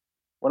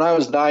 When I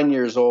was 9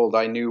 years old,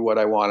 I knew what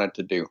I wanted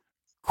to do.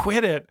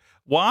 Quit it.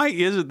 Why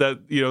is it that,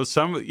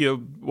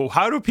 well,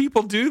 how do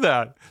people do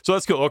that? So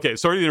let's go. Okay.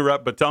 Sorry to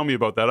interrupt, but tell me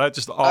about that. That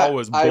just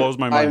always blows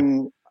my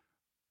mind.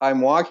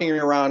 I'm walking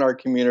around our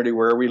community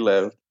where we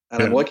live,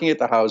 and I'm looking at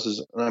the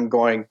houses, and I'm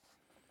going,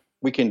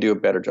 we can do a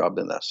better job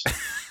than this.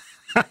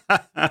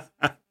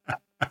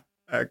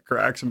 That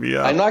cracks me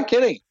up. I'm not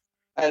kidding.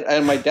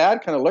 And my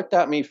dad kind of looked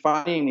at me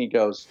funny, and he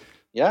goes,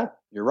 yeah,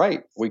 you're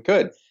right. We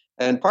could.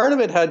 And part of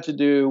it had to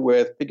do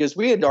with, because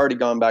we had already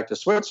gone back to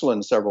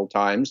Switzerland several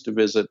times to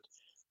visit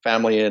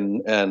family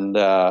and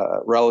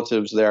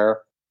relatives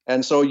there.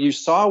 And so you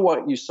saw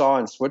what you saw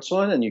in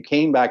Switzerland, and you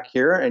came back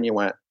here and you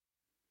went,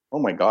 oh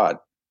my God,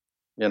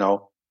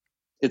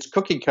 it's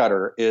cookie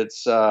cutter. It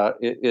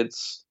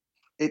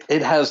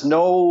has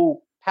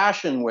no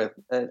passion with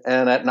it.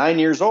 And at 9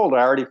 years old, I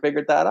already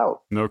figured that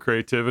out. No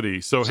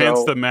creativity. So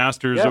hence the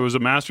master's. Yeah. It was a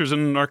master's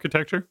in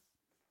architecture?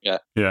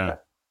 Yeah.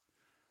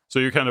 So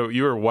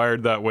you were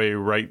wired that way,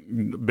 right?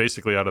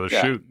 Basically out of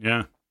the chute.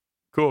 Yeah.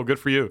 Cool. Good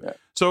for you. Yeah.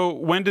 So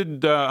when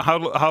did,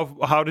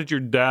 how did your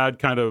dad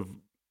kind of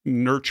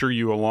nurture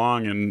you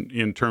along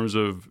in terms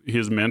of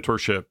his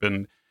mentorship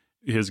and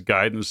his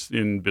guidance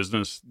in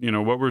business?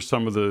 What was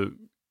some of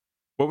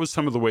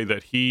the way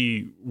that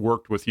he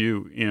worked with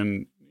you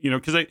in,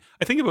 because I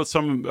think about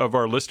some of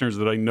our listeners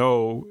that I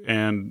know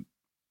and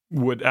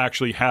would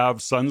actually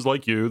have sons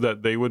like you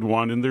that they would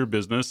want in their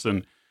business.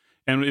 And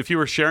if you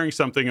were sharing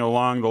something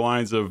along the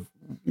lines of,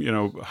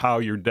 how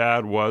your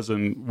dad was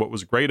and what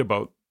was great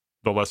about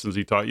the lessons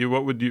he taught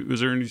you,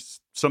 is there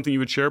something you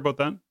would share about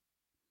that?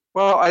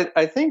 Well,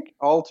 I think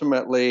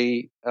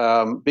ultimately,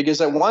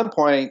 because at one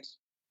point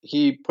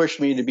he pushed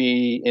me to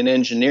be in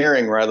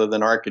engineering rather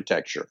than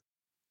architecture.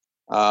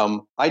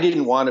 I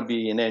didn't want to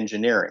be in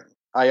engineering.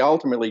 I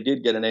ultimately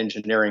did get an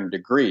engineering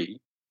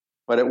degree,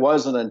 but it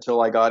wasn't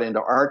until I got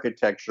into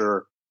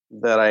architecture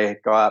that I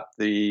got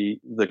the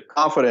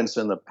confidence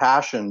and the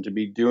passion to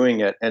be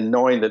doing it, and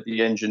knowing that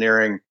the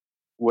engineering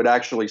would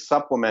actually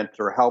supplement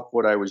or help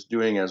what I was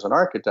doing as an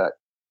architect.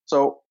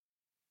 So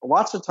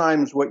lots of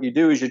times what you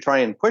do is you try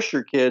and push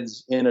your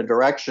kids in a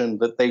direction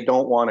that they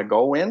don't want to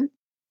go in.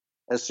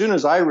 As soon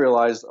as I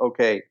realized,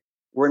 okay,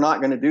 we're not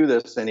going to do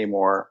this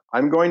anymore,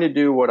 I'm going to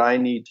do what I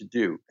need to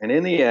do. And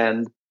in the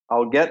end,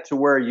 I'll get to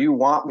where you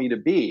want me to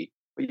be,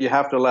 but you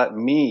have to let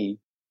me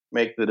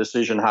make the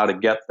decision how to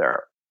get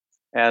there.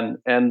 And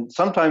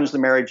sometimes the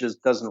marriage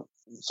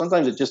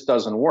sometimes it just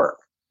doesn't work.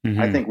 Mm-hmm.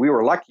 I think we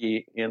were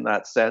lucky in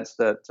that sense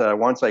that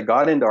once I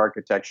got into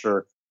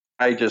architecture,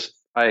 I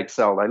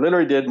excelled. I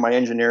literally did my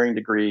engineering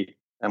degree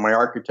and my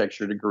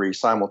architecture degree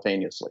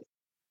simultaneously.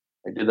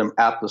 I did them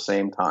at the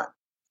same time.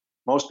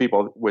 Most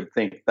people would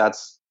think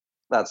that's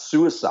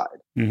suicide.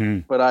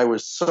 Mm-hmm. But I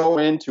was so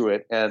into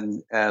it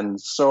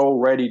and so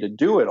ready to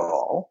do it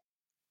all,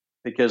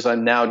 because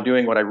I'm now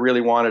doing what I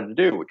really wanted to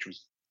do, which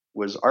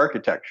was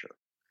architecture.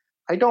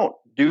 I don't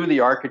do the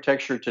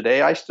architecture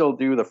today. I still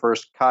do the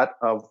first cut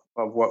of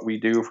what we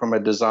do from a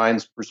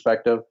designs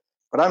perspective,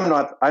 but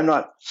I'm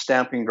not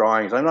stamping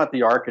drawings. I'm not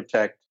the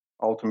architect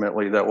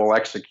ultimately that will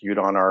execute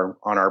on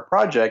our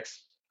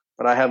projects,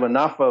 but I have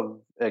enough of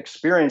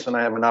experience and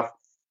I have enough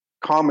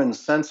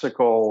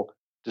commonsensical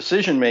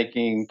decision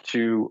making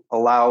to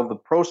allow the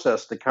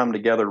process to come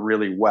together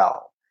really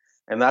well.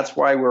 And that's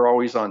why we're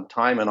always on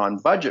time and on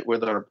budget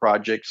with our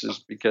projects, is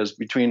because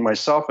between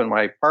myself and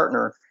my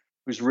partner,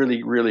 who's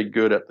really, really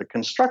good at the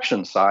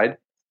construction side,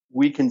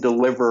 we can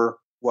deliver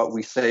what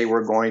we say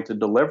we're going to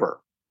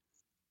deliver.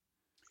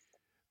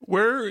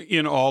 Where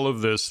in all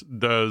of this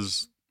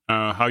does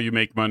how you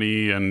make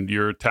money and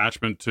your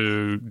attachment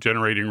to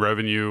generating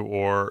revenue,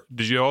 or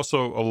did you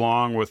also,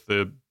 along with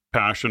the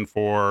passion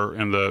for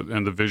and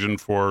the vision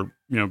for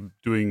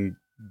doing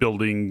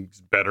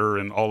buildings better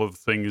and all of the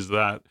things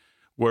that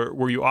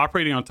were you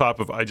operating on top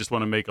of, I just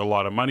want to make a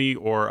lot of money,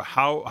 or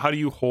how do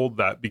you hold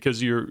that?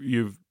 Because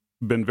you've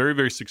been very,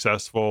 very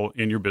successful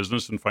in your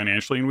business and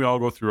financially, and we all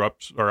go through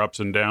ups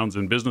and downs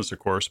in business, of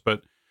course,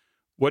 but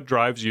what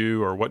drives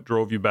you, or what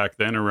drove you back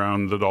then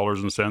around the dollars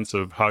and cents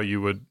of how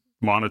you would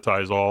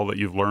monetize all that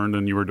you've learned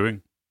and you were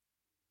doing?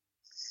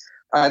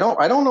 I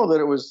don't know that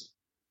it was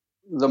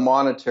the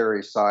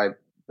monetary side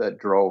that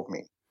drove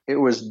me. It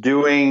was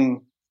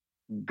doing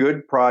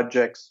good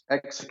projects,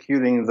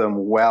 executing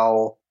them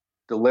well,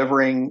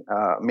 delivering,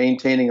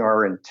 maintaining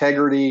our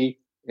integrity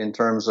in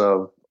terms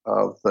of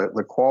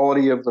the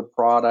quality of the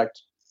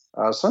product.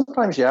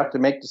 Sometimes you have to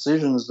make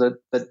decisions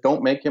that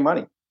don't make you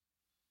money,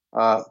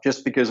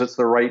 just because it's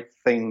the right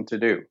thing to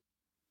do.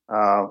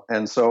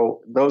 And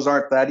so those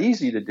aren't that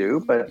easy to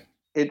do, but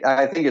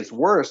I think it's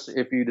worse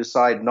if you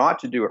decide not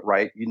to do it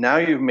right. Now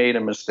you've made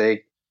a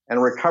mistake,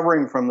 and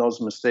recovering from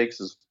those mistakes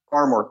is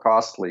far more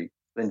costly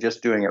than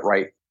just doing it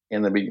right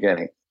in the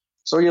beginning.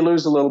 So you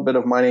lose a little bit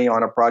of money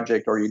on a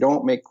project, or you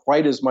don't make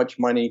quite as much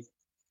money.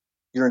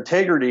 Your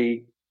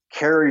integrity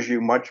carries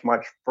you much,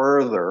 much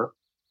further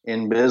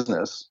in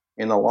business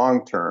in the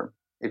long term.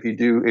 If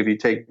you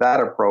take that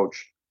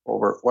approach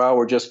over, well,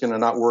 we're just going to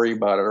not worry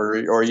about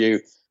it,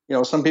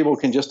 or some people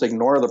can just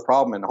ignore the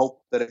problem and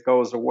hope that it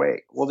goes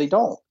away. Well, they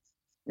don't.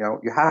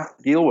 You have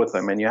to deal with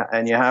them, and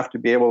you have to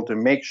be able to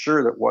make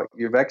sure that what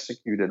you've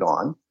executed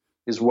on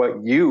is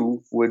what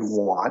you would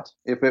want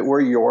if it were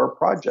your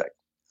project.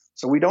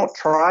 So we don't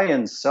try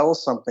and sell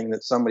something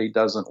that somebody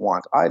doesn't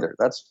want either.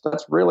 That's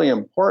really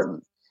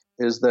important,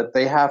 is that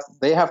they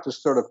have to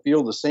sort of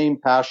feel the same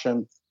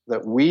passion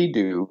that we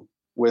do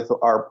with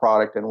our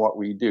product and what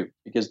we do,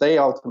 because they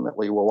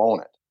ultimately will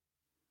own it.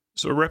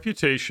 So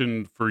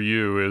reputation for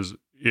you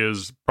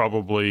is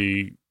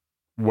probably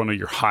one of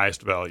your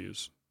highest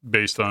values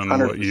based on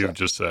 100%. what you've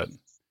just said.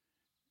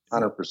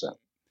 100%.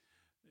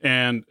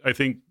 And I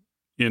think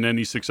in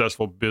any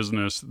successful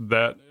business,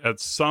 that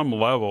at some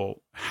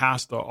level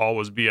has to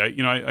always be.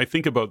 I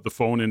think about the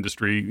phone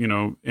industry,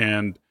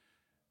 and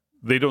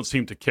they don't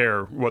seem to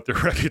care what their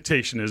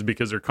reputation is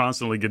because they're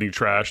constantly getting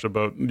trashed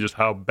about just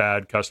how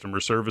bad customer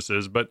service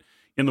is. But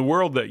in the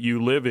world that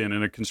you live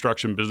in a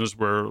construction business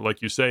where,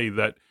 like you say,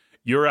 that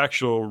your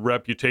actual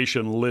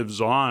reputation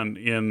lives on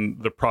in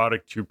the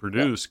product you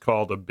produce,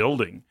 called a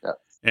building. Yeah.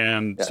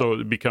 And so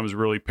it becomes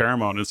really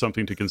paramount and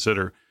something to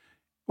consider.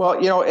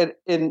 Well,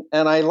 and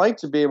I like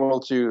to be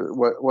able to,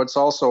 what's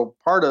also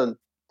part and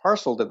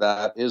parcel to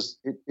that is,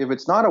 if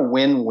it's not a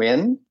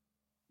win-win,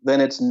 then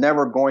it's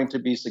never going to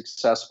be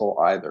successful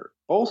either.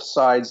 Both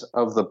sides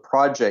of the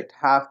project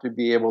have to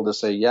be able to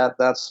say,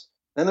 then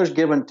there's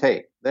give and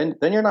take. Then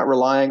you're not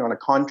relying on a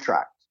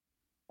contract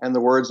and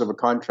the words of a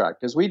contract,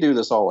 because we do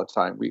this all the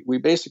time. We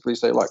basically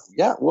say, look,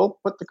 we'll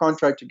put the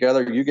contract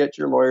together, you get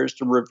your lawyers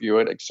to review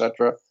it,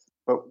 etc.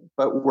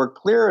 But we're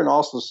clear in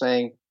also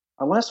saying,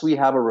 unless we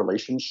have a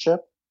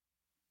relationship,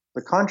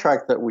 the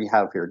contract that we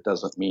have here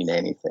doesn't mean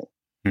anything.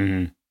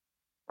 Mm-hmm.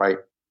 Right?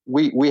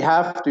 We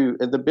have to.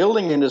 The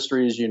building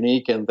industry is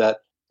unique in that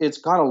it's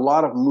got a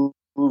lot of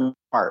moving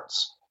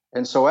parts,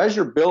 and so as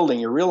you're building,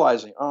 you're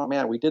realizing, oh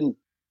man, we didn't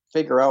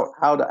figure out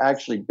how to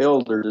actually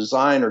build or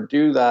design or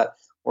do that,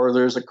 or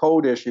there's a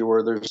code issue,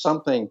 or there's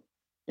something,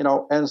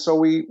 and so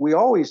we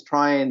always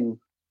try and,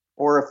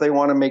 or if they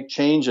want to make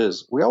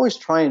changes, we always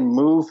try and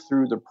move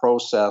through the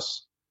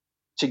process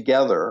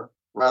together,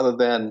 rather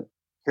than,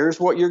 here's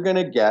what you're going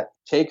to get,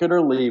 take it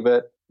or leave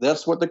it,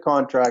 that's what the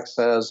contract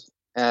says,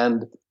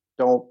 and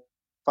don't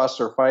fuss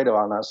or fight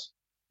on us,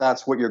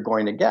 that's what you're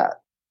going to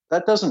get.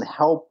 That doesn't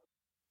help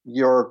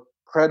your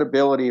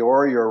credibility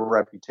or your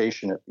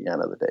reputation at the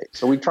end of the day.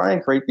 So we try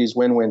and create these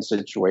win-win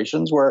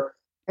situations where,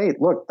 hey,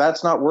 look,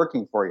 that's not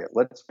working for you.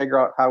 Let's figure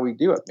out how we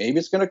do it. Maybe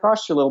it's going to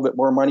cost you a little bit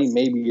more money,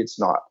 maybe it's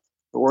not.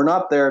 But we're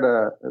not there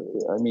to,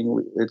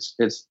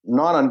 it's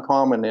not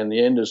uncommon in the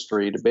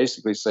industry to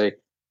basically say,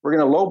 we're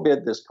going to low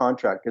bid this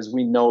contract because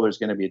we know there's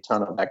going to be a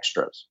ton of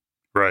extras.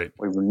 Right.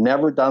 We've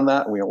never done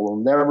that. We will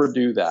never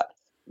do that.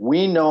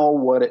 We know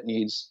what it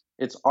needs.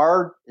 It's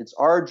our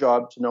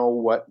job to know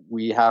what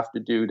we have to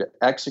do to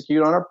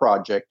execute on a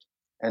project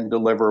and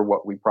deliver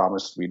what we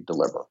promised we'd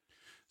deliver.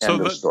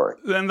 End of story.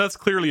 Then that's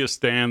clearly a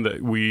stand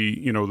that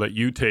that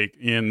you take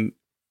in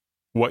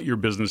what your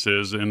business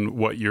is and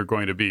what you're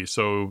going to be.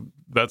 So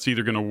that's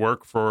either going to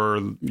work for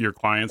your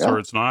clients or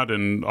it's not.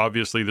 And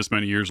obviously this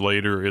many years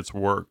later, it's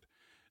worked.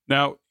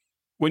 Now,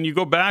 when you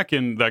go back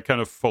in that kind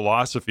of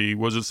philosophy,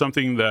 was it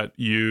something that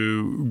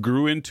you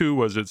grew into?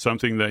 Was it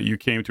something that you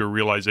came to a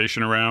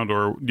realization around?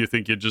 Or do you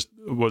think it just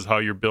was how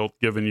you're built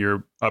given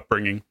your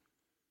upbringing?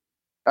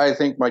 I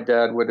think my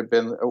dad he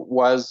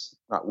was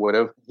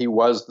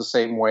the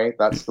same way.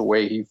 That's the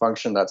way he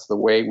functioned. That's the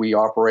way we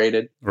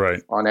operated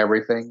on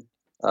everything.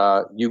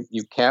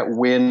 You can't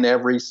win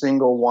every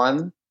single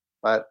one,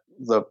 but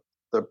the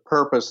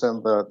purpose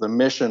and the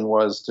mission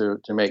was to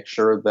make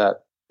sure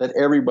that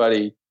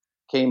everybody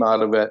came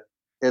out of it.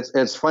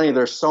 It's funny.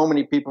 There's so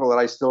many people that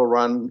I still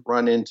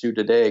run into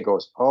today.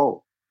 Goes,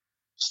 oh,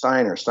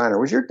 Steiner,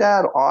 was your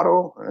dad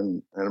Otto?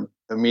 And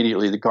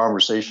immediately the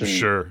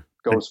conversation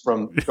goes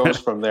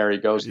from there. He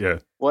goes,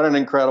 what an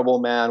incredible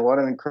man! What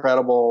an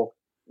incredible.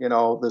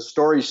 The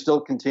stories still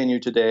continue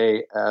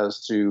today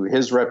as to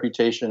his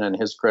reputation and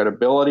his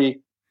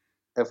credibility.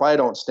 If I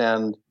don't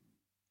stand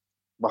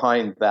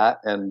behind that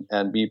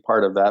and be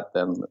part of that,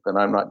 then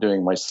I'm not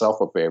doing myself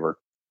a favor.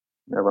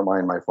 Never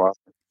mind my father.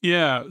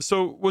 Yeah.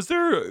 So was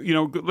there,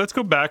 let's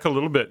go back a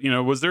little bit.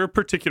 Was there a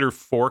particular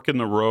fork in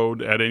the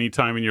road at any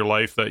time in your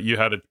life that you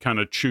had to kind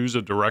of choose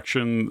a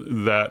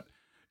direction that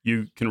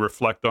you can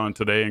reflect on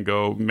today and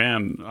go,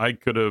 man, I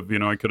could have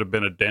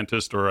been a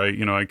dentist, or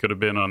I could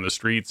have been on the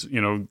streets,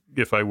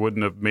 if I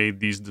wouldn't have made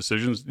these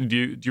decisions.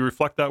 Do you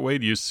reflect that way?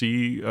 Do you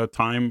see a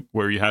time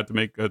where you had to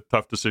make a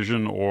tough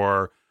decision,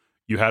 or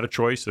you had a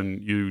choice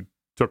and you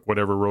took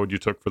whatever road you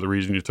took for the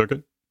reason you took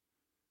it?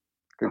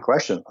 Good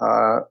question.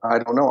 I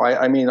don't know.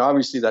 I mean,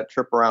 obviously that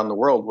trip around the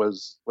world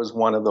was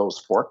one of those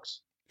forks.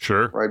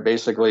 Sure. Where I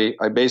basically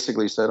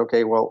said,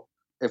 okay, well,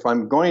 if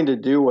I'm going to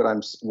do what I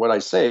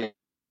say,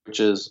 which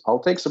is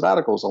I'll take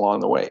sabbaticals along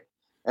the way.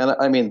 And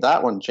I mean,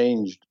 that one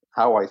changed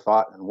how I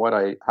thought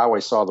and how I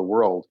saw the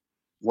world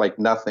like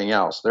nothing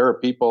else. There are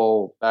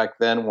people back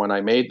then when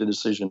I made the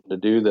decision to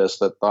do this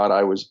that thought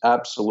I was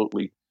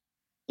absolutely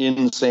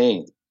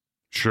insane.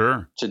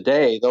 Sure.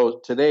 Today,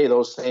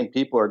 those same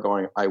people are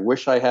going, I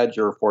wish I had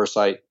your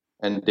foresight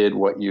and did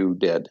what you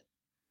did.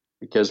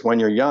 Because when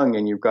you're young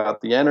and you've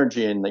got the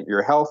energy and that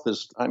your health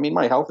is, I mean,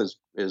 my health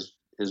is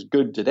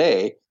good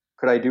today.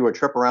 Could I do a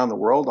trip around the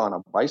world on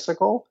a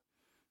bicycle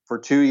for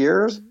 2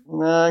 years?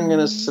 I'm going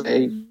to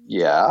say,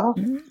 yeah,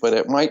 but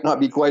it might not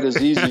be quite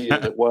as easy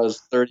as it was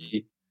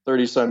 30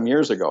 some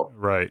years ago.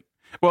 Right.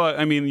 Well,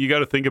 I mean, you got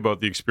to think about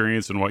the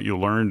experience and what you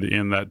learned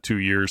in that 2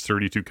 years,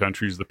 32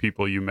 countries, the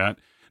people you met.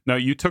 Now,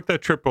 you took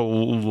that trip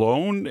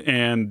alone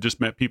and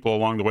just met people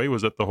along the way.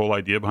 Was that the whole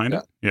idea behind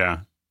it? Yeah.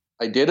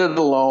 I did it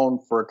alone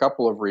for a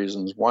couple of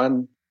reasons.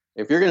 One,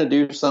 if you're going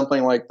to do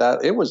something like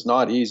that, it was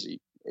not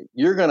easy.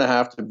 You're going to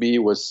have to be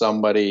with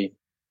somebody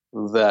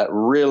that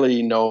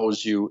really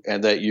knows you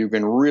and that you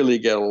can really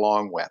get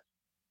along with.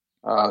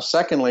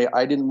 Secondly,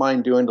 I didn't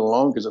mind doing it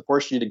alone because it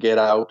forced you to get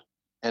out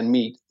and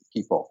meet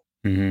people,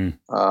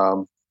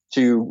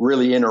 to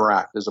really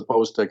interact as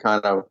opposed to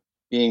kind of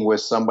being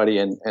with somebody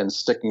and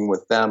sticking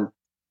with them.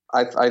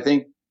 I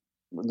think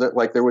that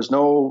like there's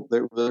no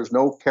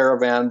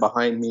caravan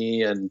behind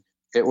me, and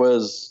it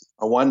was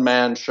a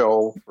one-man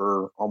show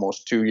for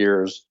almost 2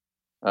 years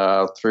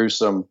through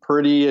some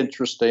pretty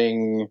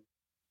interesting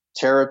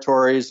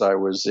territories. I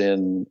was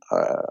in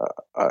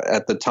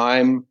at the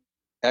time,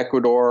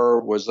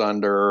 Ecuador was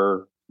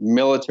under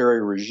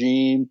military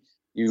regime.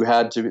 They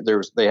had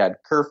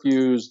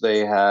curfews. They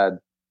had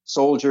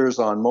soldiers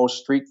on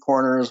most street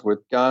corners with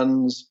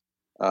guns.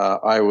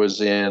 I was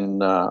in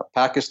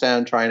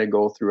Pakistan trying to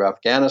go through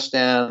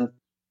Afghanistan,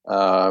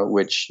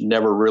 which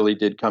never really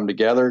did come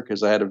together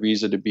because I had a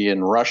visa to be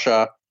in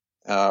Russia.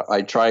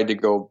 I tried to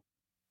go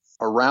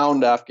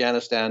around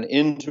Afghanistan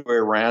into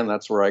Iran.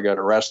 That's where I got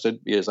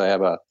arrested because I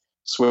have a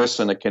Swiss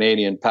and a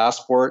Canadian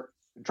passport.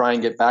 Try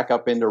and get back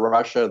up into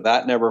Russia.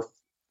 That never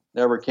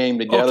came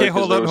together. Okay,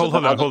 hold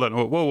on.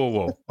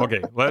 Whoa.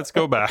 Okay, let's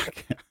go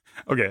back.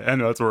 Okay, and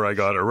that's where I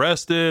got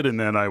arrested, and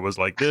then I was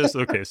like this.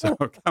 Okay, so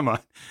come on.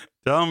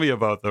 Tell me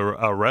about the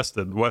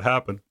arrested. What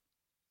happened?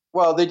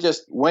 Well,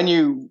 when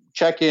you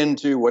check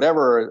into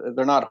whatever,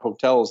 they're not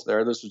hotels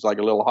there. This was like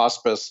a little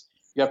hospice.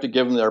 You have to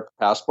give them their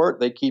passport.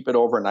 They keep it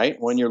overnight.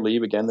 When you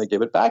leave again, they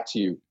give it back to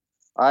you.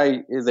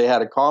 They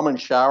had a common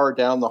shower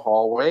down the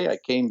hallway. I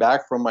came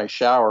back from my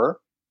shower,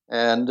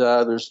 and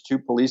there's 2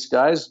 police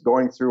guys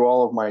going through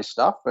all of my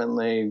stuff,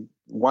 and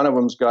one of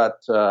them's got.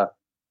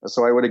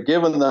 So I would have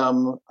given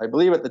them, I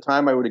believe at the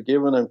time I would have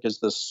given them because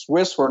the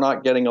Swiss were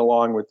not getting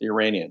along with the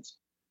Iranians.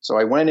 So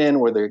I went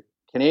in with a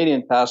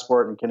Canadian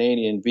passport and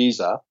Canadian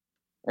visa,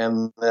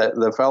 and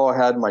the fellow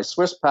had my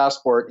Swiss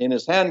passport in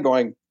his hand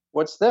going,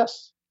 "What's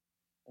this?"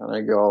 And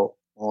I go,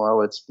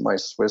 "Well, it's my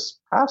Swiss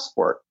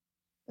passport."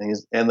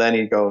 And then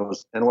he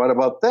goes, "And what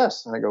about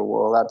this?" And I go,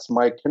 "Well, that's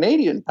my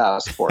Canadian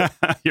passport."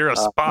 You're a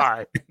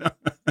spy.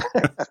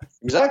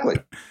 Exactly.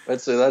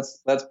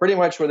 That's pretty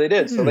much what they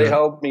did. So they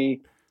held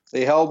me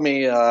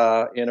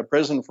in a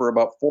prison for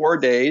about 4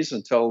 days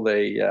until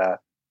they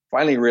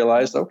finally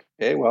realized,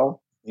 okay,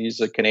 well, he's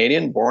a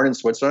Canadian born in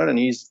Switzerland and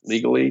he's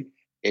legally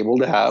able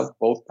to have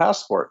both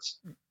passports.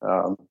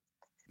 I'm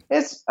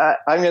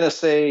going to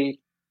say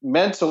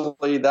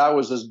mentally that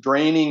was as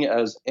draining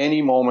as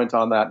any moment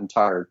on that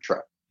entire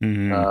trip.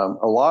 Mm-hmm.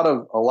 A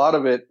lot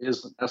of it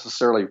isn't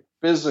necessarily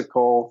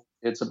physical.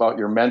 It's about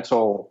your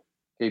mental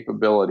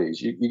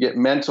capabilities. You get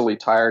mentally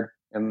tired,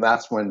 and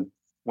that's when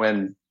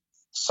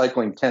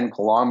cycling 10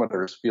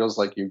 kilometers feels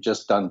like you've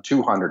just done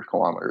 200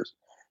 kilometers.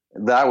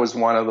 And that was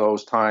one of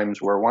those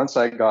times where once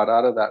I got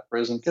out of that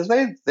prison, because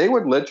they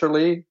would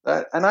literally,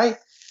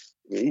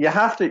 you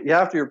have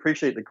to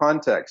appreciate the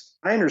context.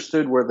 I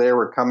understood where they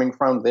were coming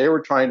from. They were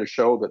trying to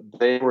show that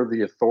they were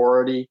the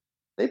authority.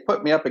 They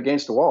put me up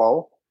against a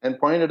wall and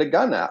pointed a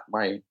gun at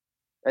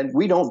and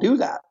we don't do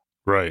that.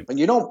 Right. And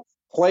you don't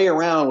play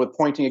around with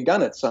pointing a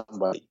gun at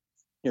somebody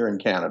here in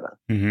Canada.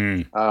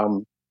 Mm-hmm.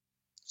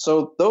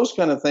 So those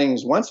kind of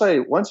things. Once I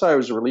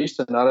was released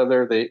and out of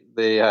there,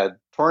 they had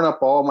torn up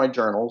all my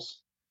journals.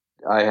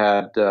 I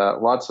had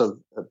lots of,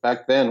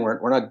 back then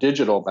we're not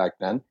digital back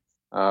then.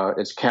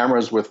 It's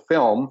cameras with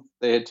film.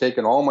 They had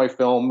taken all my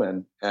film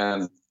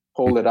and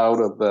pulled it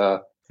out of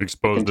the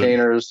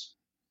containers.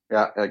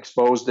 Yeah,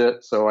 exposed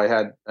it. So I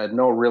had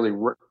no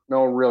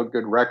real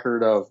good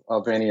record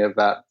of any of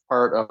that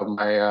part of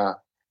my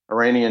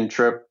Iranian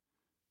trip.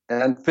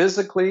 And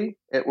physically,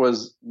 it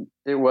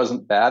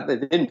wasn't bad. They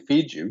didn't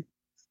feed you.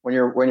 When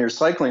you're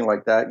cycling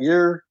like that,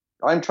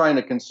 I'm trying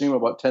to consume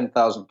about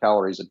 10,000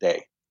 calories a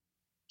day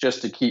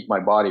just to keep my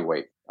body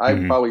weight. I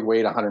probably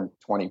weighed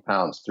 120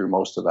 pounds through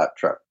most of that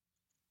trip.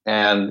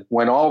 And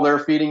when all they're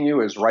feeding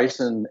you is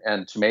rice and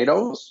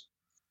tomatoes,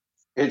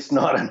 it's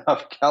not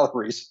enough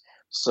calories.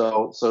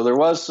 So there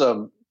was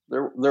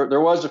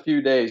there was a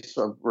few days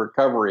of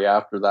recovery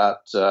after that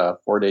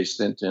 4-day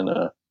stint in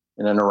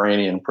an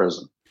Iranian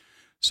prison.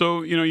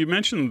 So, you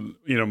mentioned,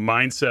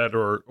 mindset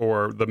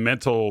or the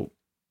mental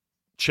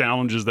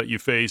challenges that you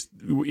faced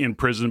in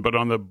prison, but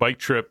on the bike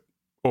trip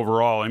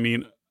overall. I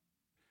mean,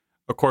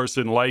 of course,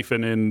 in life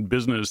and in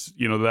business,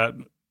 that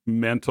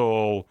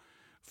mental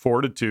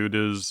fortitude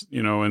is,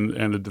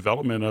 and the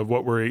development of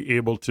what we're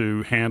able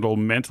to handle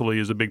mentally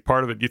is a big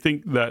part of it. Do you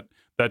think that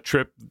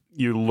trip,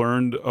 you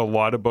learned a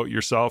lot about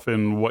yourself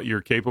and what you're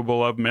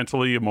capable of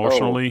mentally,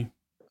 emotionally?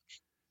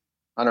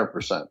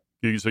 100%.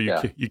 So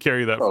you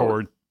carry that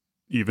forward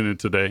even in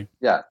today.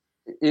 Yeah.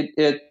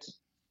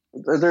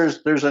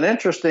 There's an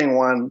interesting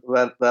one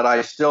that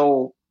I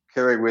still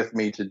carry with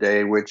me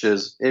today, which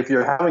is if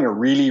you're having a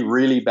really,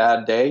 really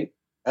bad day,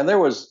 and there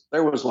was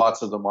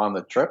lots of them on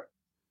the trip,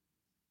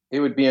 it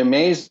would be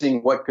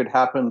amazing what could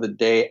happen the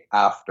day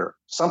after.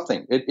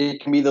 Something.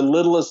 It can be the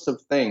littlest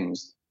of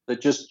things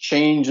that just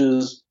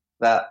changes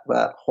that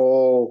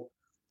whole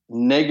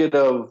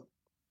negative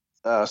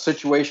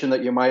situation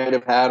that you might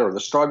have had, or the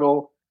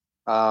struggle,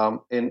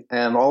 and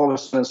all of a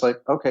sudden it's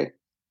like, okay,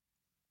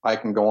 I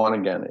can go on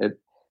again.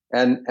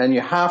 And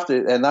you have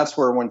to, and that's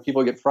where when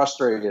people get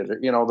frustrated,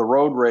 the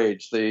road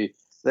rage,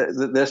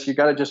 this, you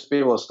got to just be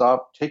able to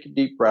stop, take a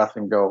deep breath,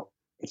 and go,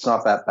 it's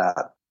not that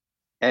bad,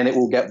 and it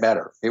will get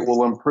better. It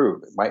will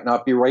improve. It might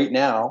not be right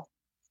now,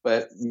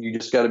 but you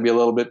just got to be a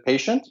little bit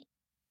patient,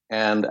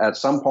 and at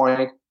some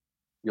point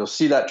you'll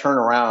see that turn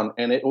around,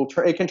 and it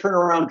can turn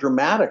around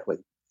dramatically.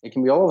 It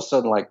can be all of a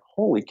sudden like,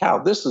 holy cow,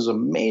 this is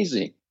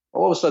amazing.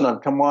 All of a sudden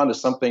I've come on to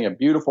something, a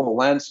beautiful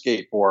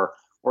landscape, or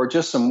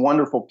just some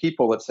wonderful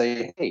people that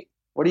say, hey,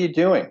 what are you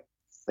doing?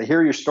 They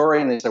hear your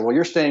story and they say, well,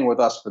 you're staying with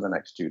us for the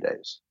next 2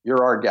 days.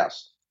 You're our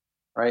guest,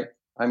 right?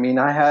 I mean,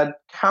 I had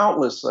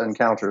countless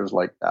encounters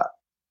like that.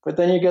 But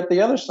then you get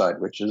the other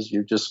side, which is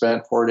you just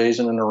spent 4 days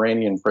in an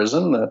Iranian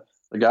prison.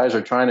 The guys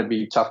are trying to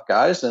be tough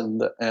guys,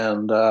 and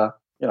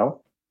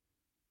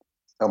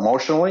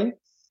emotionally,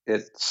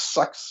 it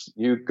sucks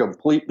you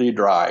completely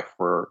dry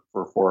for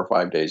 4 or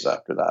 5 days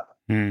after that.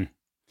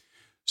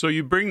 So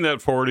you bring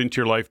that forward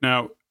into your life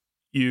now.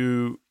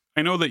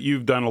 I know that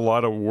you've done a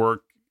lot of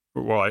work.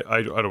 Well,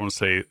 I don't want to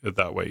say it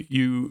that way.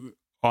 You,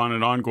 on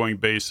an ongoing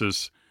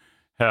basis,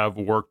 have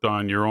worked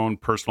on your own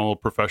personal,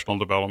 professional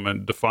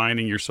development,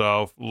 defining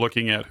yourself,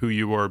 looking at who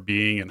you are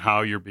being and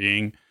how you're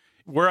being.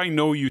 Where I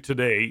know you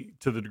today,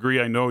 to the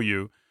degree I know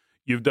you,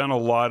 you've done a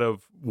lot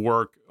of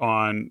work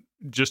on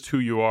just who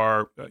you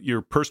are,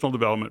 your personal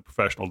development,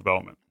 professional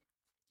development.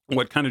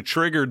 What kind of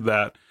triggered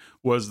that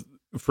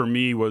for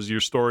me was your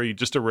story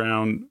just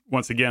around,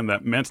 once again,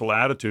 that mental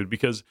attitude.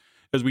 Because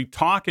as we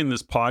talk in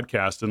this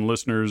podcast and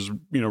listeners,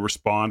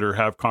 respond or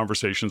have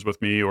conversations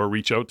with me or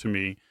reach out to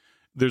me,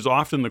 there's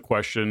often the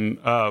question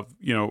of,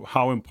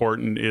 how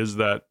important is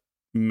that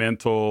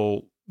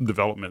mental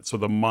development? So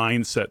the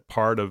mindset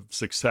part of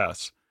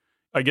success.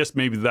 I guess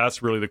maybe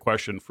that's really the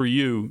question for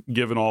you,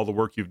 given all the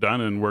work you've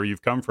done and where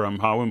you've come from.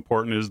 How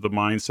important is the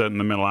mindset and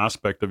the mental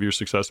aspect of your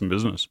success in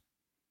business?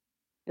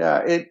 Yeah,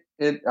 it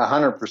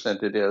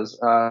 100% it is.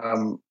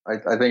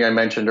 I think I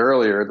mentioned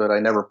earlier that I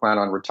never plan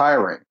on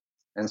retiring.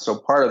 And so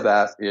part of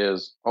that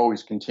is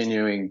always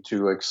continuing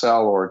to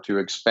excel or to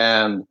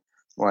expand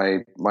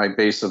my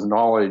base of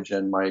knowledge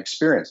and my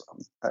experience.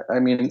 I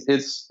mean,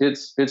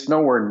 it's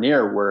nowhere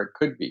near where it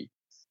could be.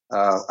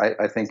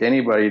 I think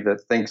anybody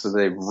that thinks that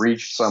they've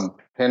reached some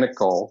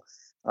pinnacle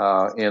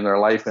in their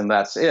life and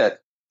that's it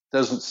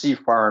doesn't see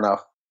far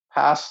enough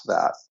past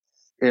that.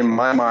 In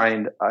my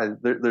mind,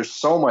 there's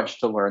so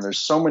much to learn. There's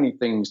so many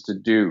things to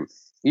do,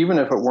 even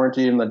if it weren't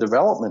in the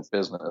development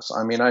business.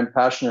 I mean, I'm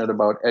passionate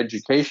about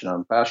education.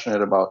 I'm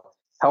passionate about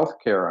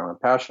healthcare. I'm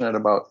passionate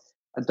about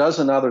a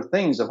dozen other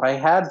things. If I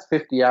had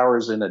 50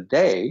 hours in a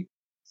day,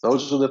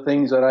 those are the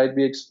things that I'd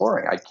be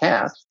exploring. I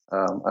can't.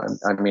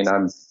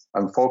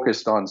 I'm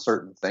focused on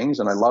certain things,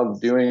 and I love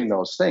doing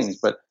those things.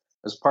 But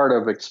as part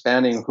of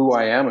expanding who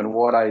I am and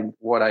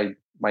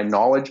my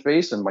knowledge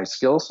base and my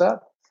skill set,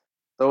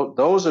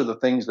 those are the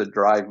things that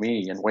drive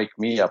me and wake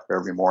me up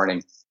every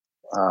morning,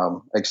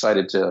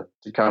 excited to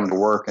come to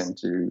work and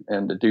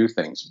to do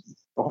things.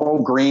 The whole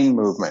green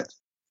movement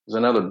is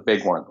another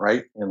big one,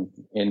 right?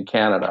 In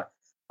Canada,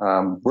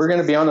 we're going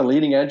to be on the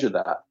leading edge of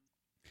that.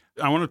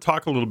 I want to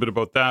talk a little bit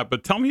about that,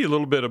 but tell me a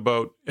little bit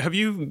about, do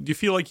you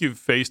feel like you've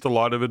faced a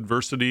lot of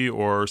adversity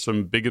or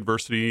some big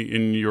adversity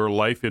in your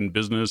life, in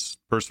business,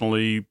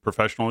 personally,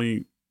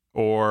 professionally?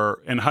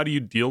 And how do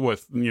you deal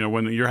with,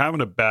 when you're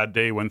having a bad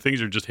day, when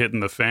things are just hitting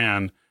the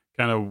fan,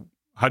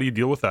 how do you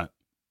deal with that?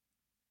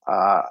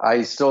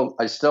 I still,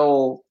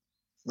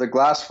 the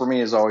glass for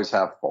me is always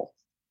half full,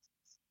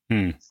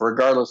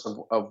 regardless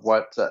of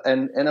what,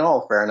 and in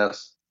all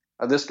fairness,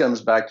 this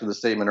comes back to the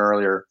statement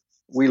earlier.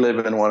 We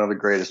live in one of the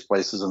greatest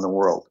places in the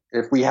world.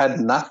 If we had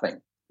nothing,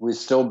 we're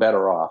still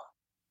better off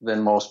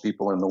than most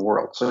people in the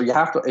world. So you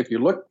have to, if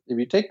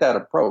you take that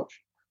approach,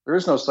 there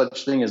is no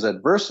such thing as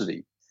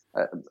adversity.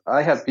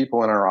 I have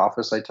people in our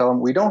office. I tell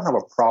them we don't have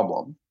a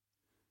problem.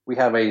 We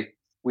have to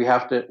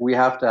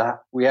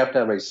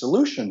have a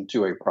solution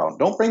to a problem.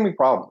 Don't bring me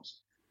problems.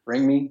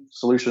 Bring me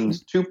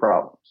solutions to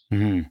problems.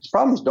 Mm-hmm. These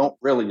problems don't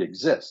really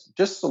exist.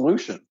 Just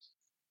solutions.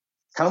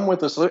 Come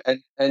with a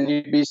solution, and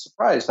you'd be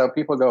surprised how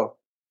people go,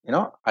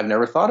 I've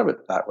never thought of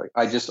it that way.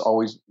 I just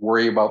always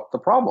worry about the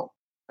problem.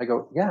 I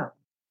go, yeah,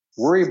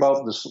 worry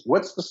about this.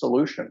 What's the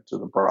solution to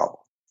the problem?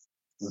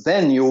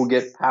 Then you will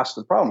get past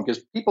the problem, because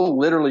people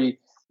literally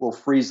will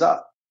freeze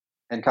up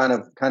and kind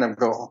of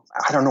go,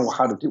 I don't know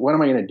how to do. What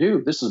am I going to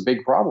do? This is a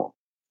big problem.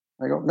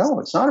 I go, no,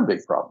 it's not a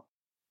big problem.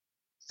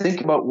 Think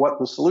about what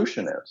the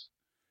solution is.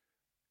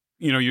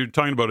 You're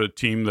talking about a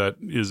team that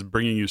is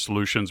bringing you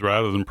solutions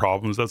rather than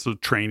problems. That's a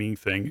training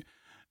thing.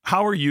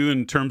 How are you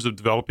in terms of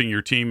developing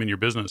your team and your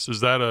business?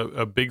 Is that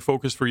a big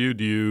focus for you?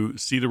 Do you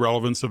see the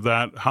relevance of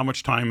that? How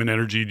much time and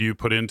energy do you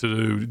put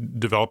into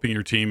developing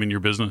your team and your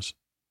business?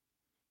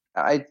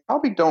 I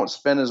probably don't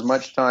spend as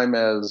much time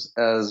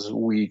as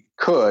we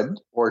could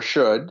or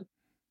should.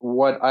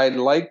 What I'd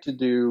like to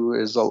do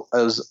is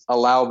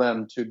allow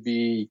them to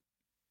be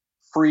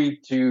free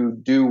to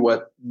do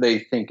what they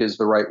think is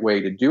the right way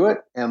to do it,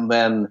 and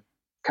then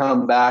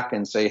come back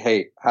and say,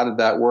 hey, how did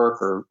that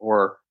work?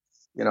 Or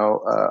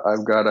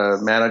I've got a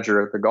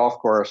manager at the golf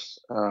course.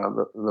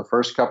 The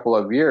first couple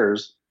of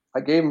years,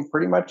 I gave him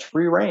pretty much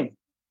free rein.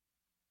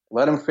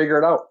 Let him figure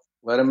it out.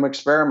 Let him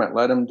experiment.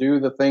 Let him do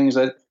the things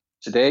that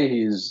today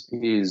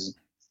he's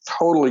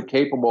totally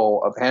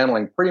capable of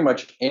handling pretty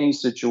much any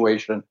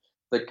situation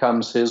that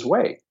comes his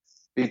way,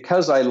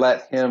 because I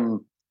let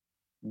him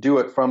do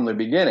it from the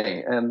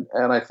beginning. And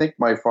I think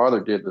my father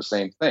did the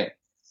same thing.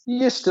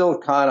 You still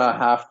kind of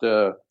have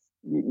to,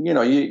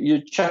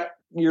 you check,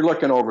 you're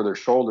looking over their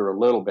shoulder a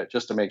little bit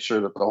just to make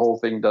sure that the whole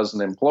thing doesn't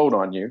implode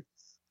on you.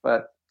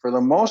 But for the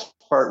most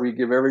part, we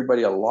give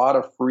everybody a lot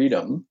of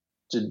freedom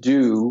to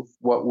do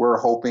what we're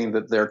hoping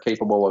that they're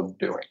capable of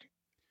doing.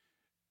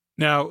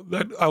 Now,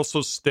 that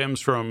also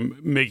stems from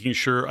making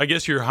sure, I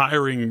guess, you're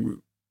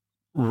hiring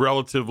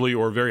relatively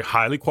or very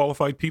highly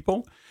qualified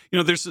people.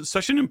 There's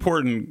such an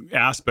important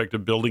aspect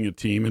of building a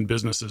team in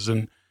businesses.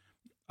 And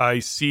I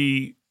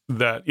see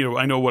that,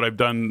 I know what I've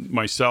done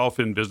myself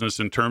in business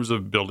in terms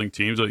of building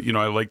teams. I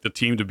like the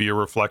team to be a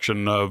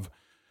reflection of,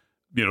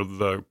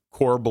 the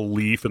core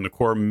belief and the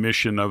core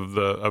mission of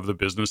the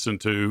business, and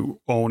to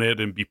own it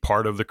and be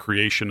part of the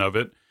creation of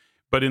it.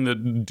 But in the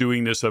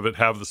doingness of it,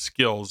 have the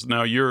skills.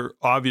 Now, you're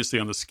obviously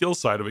on the skill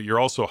side of it. You're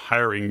also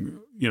hiring,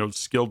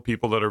 skilled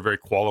people that are very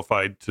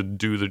qualified to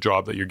do the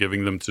job that you're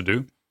giving them to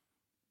do.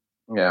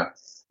 Yeah.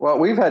 Well,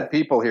 we've had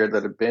people here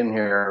that have been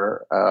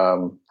here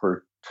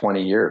for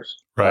 20 years.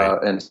 Right.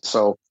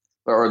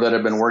 Or that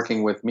have been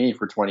working with me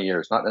for 20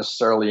 years, not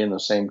necessarily in the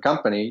same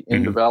company.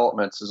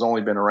 Indevelopments has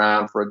only been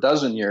around for a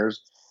dozen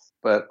years,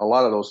 but a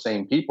lot of those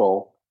same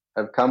people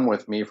have come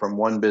with me from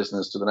one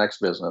business to the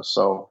next business.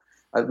 So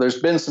there's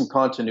been some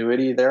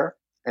continuity there.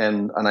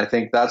 And I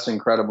think that's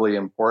incredibly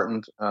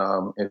important.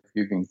 If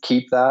you can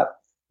keep that,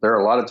 there are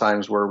a lot of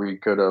times where we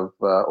could have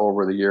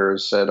over the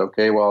years said,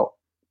 okay, well,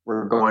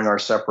 we're going our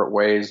separate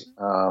ways.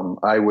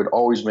 I would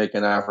always make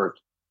an effort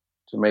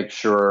to make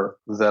sure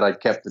that I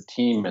kept the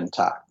team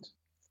intact.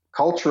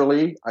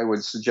 Culturally, I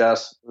would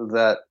suggest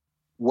that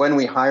when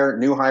we hire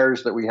new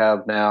hires that we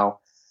have now,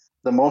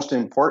 the most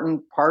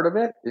important part of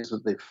it is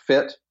that they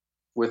fit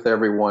with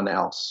everyone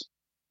else.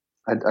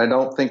 I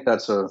don't think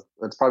that's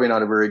probably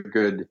not a very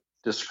good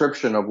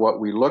description of what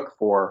we look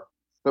for.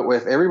 But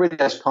if everybody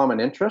has common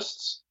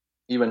interests,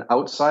 even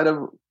outside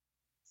of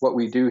what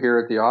we do here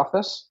at the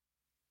office,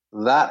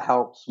 that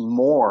helps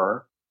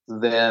more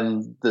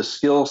than the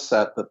skill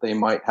set that they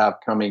might have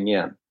coming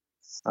in.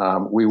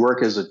 We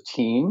work as a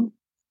team,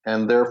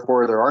 and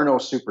therefore there are no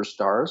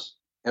superstars.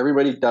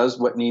 Everybody does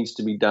what needs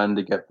to be done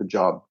to get the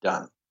job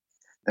done.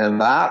 And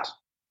that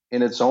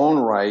in its own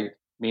right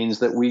means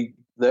that we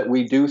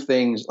do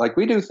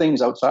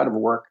things outside of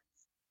work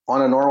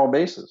on a normal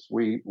basis.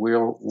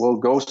 We'll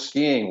go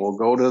skiing, we'll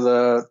go to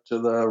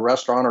the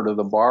restaurant or to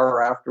the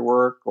bar after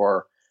work,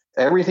 or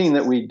everything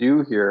that we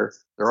do here.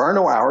 There are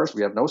no hours.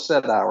 We have no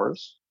set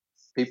hours.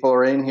 People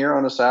are in here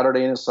on a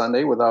Saturday and a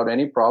Sunday without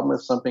any problem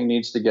if something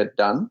needs to get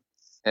done.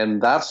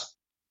 And that's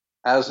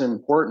as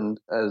important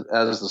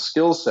as the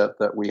skill set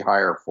that we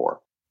hire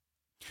for.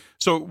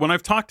 So when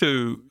I've talked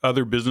to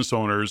other business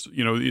owners,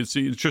 it's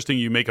interesting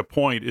you make a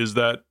point, is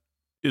that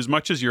as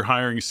much as you're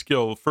hiring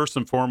skill, first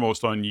and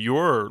foremost on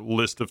your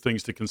list of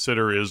things to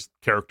consider is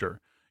character.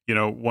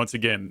 Once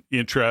again,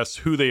 interests,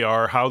 who they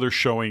are, how they're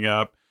showing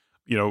up.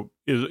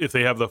 If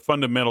they have the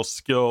fundamental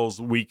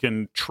skills, we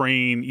can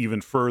train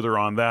even further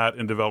on that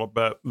and develop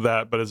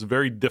that. But it's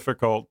very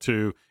difficult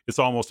it's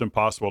almost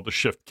impossible to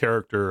shift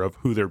character of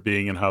who they're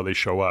being and how they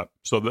show up.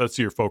 So that's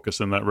your focus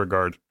in that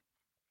regard.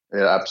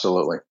 Yeah,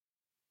 absolutely.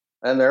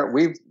 And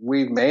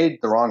we've made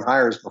the wrong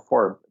hires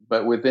before,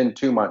 but within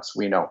 2 months,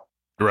 we know.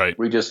 Right.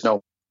 We just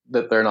know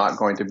that they're not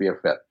going to be a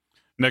fit.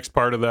 Next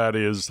part of that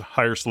is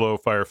hire slow,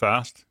 fire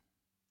fast.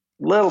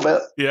 Little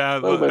bit. Yeah,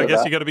 I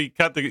guess you got to be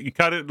you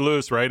cut it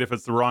loose, right? If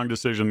it's the wrong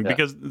decision,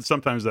 because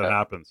sometimes that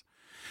happens.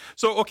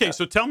 So,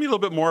 so tell me a little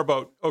bit more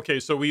about,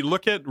 so we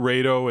look at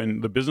Reto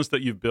and the business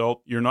that you've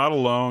built. You're not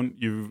alone.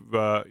 You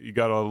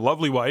got a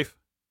lovely wife.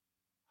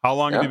 How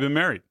long have you been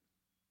married?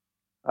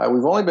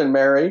 We've only been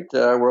married.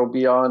 We'll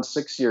be on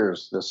 6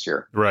 years this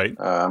year. Right.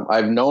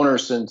 I've known her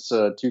since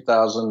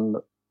 2000.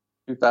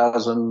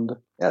 2000,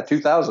 yeah,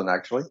 2000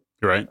 actually.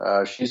 Right.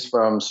 She's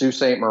from Sault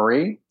Ste.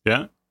 Marie.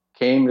 Yeah.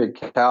 Came to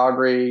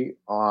Calgary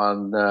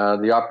on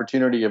the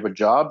opportunity of a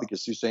job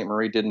because Sault Ste.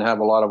 Marie didn't have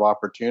a lot of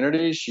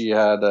opportunities. She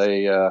had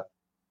a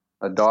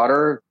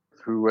daughter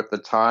who at the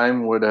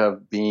time would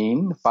have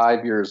been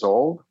 5 years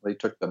old. They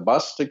took the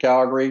bus to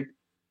Calgary,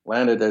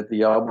 landed at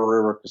the Elbow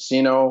River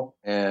Casino,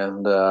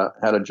 and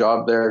had a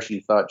job there.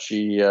 She thought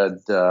she'd made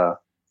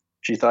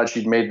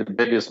the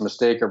biggest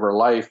mistake of her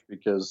life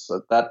because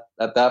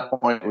at that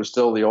point it was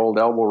still the old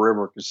Elbow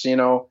River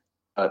Casino.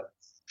 But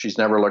she's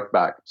never looked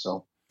back.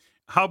 So.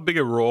 How big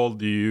a role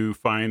do you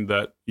find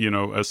that,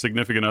 a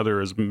significant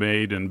other has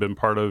made and been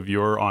part of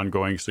your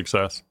ongoing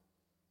success?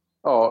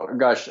 Oh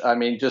gosh, I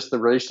mean, just the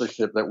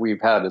relationship that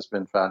we've had has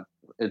been fun.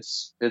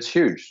 It's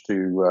huge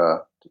to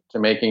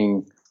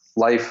making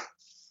life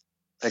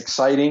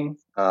exciting,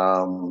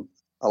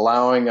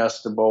 allowing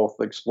us to both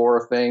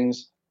explore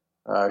things.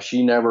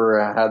 She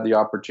never had the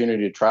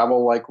opportunity to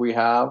travel like we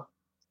have.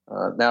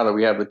 Now that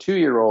we have the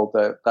 2-year-old,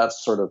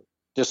 that's sort of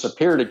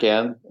disappeared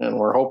again, and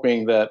we're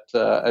hoping that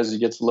as he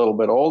gets a little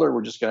bit older,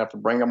 we're just going to have to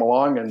bring him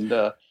along, and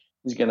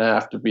he's going to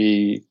have to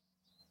be,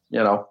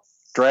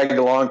 dragged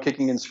along,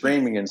 kicking and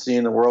screaming, and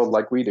seeing the world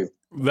like we do.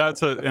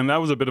 And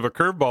that was a bit of a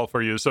curveball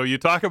for you. So you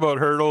talk about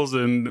hurdles,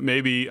 and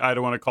maybe I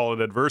don't want to call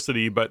it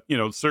adversity, but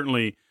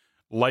certainly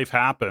life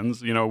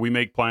happens. We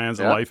make plans,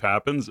 and life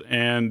happens.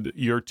 And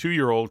your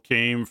 2-year-old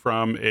came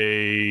from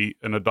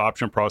an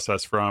adoption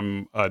process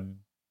from a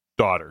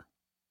daughter.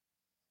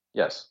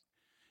 Yes.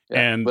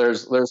 Yeah. And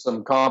there's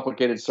some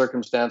complicated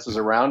circumstances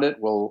around it.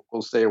 We'll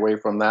stay away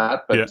from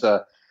that. But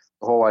the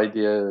whole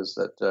idea is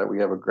that we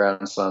have a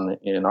grandson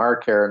in our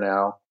care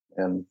now,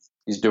 and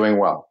he's doing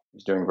well.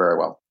 He's doing very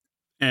well.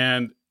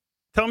 And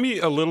tell me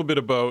a little bit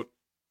about,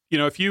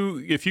 if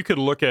you could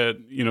look at,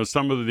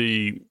 some of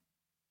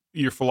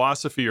your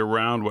philosophy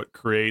around what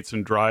creates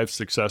and drives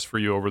success for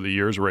you over the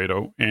years,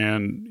 Reto,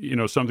 and,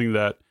 something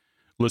that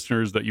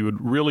listeners that you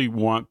would really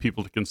want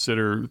people to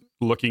consider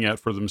looking at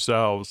for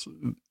themselves,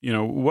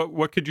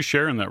 what could you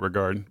share in that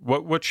regard?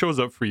 What shows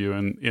up for you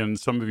in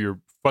some of your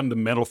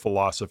fundamental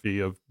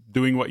philosophy of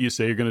doing what you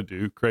say you're going to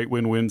do, create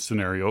win-win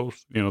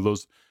scenarios,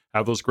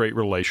 have those great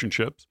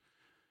relationships?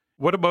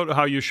 What about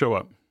how you show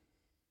up?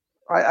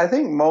 I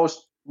think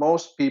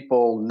most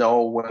people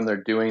know when they're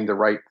doing the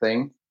right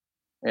thing,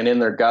 and in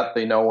their gut,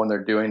 they know when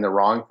they're doing the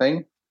wrong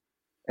thing.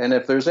 And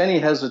if there's any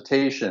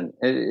hesitation,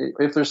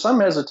 if there's some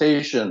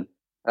hesitation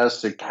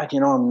as to, God,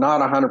 I'm not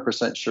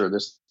 100% sure,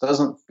 this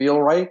doesn't feel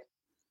right,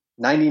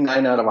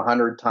 99 out of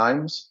 100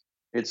 times,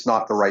 it's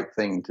not the right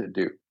thing to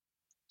do.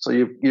 So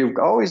you've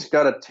always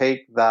got to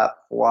take that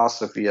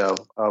philosophy of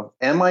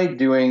am I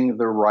doing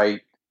the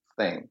right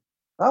thing?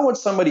 Not what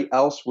somebody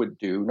else would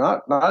do,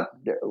 not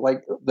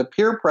like the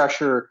peer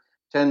pressure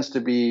tends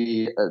to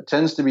be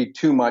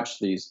too much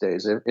these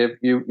days. If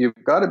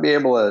you've got to be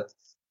able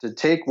to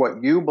take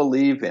what you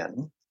believe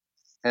in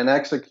and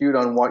execute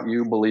on what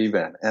you believe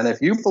in. And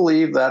if you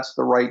believe that's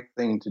the right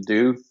thing to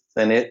do,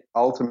 then it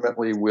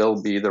ultimately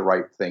will be the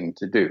right thing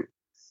to do.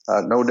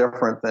 No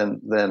different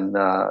than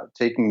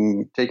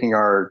taking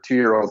our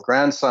 2-year-old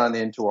grandson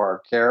into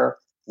our care.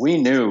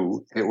 We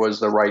knew it was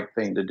the right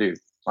thing to do.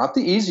 Not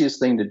the easiest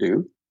thing to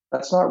do.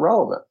 That's not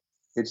relevant.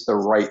 It's the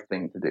right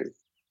thing to do.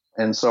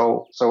 And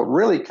so it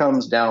really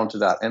comes down to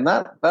that. And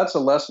that's a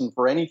lesson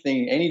for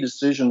anything, any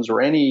decisions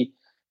or any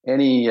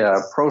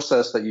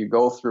process that you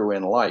go through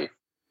in life.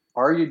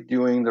 Are you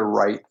doing the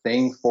right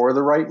thing for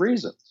the right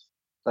reasons?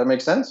 Does that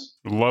make sense?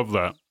 Love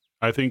that.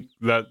 I think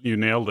that you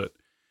nailed it.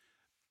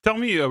 Tell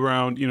me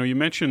around, you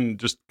mentioned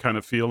just kind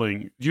of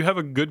feeling. Do you have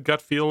a good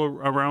gut feel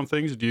around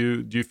things?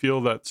 Do you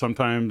feel that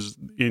sometimes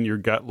in your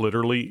gut,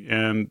 literally?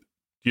 And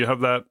do you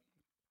have that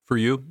for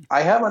you?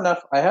 I have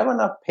enough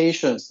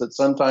patience that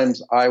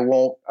sometimes I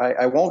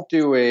won't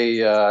do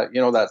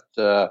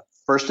that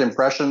first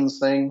impressions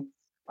thing.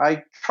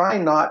 I try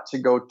not to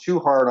go too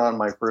hard on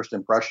my first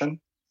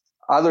impression.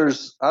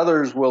 Others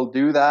will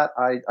do that.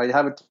 I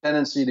have a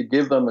tendency to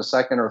give them a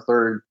second or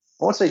third.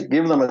 I won't say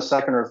give them a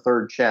second or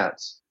third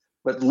chance,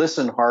 but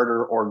listen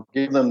harder or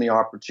give them the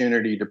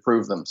opportunity to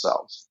prove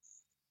themselves.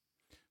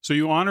 So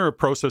you honor a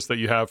process that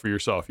you have for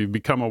yourself. You've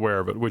become aware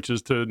of it, which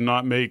is to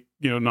not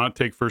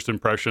take first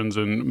impressions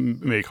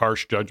and make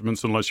harsh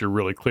judgments unless you're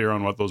really clear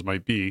on what those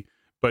might be.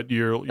 But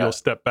you'll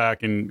step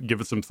back and give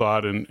it some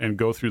thought and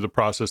go through the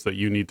process that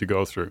you need to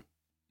go through.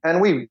 And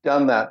we've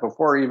done that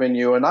before, even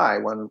you and I.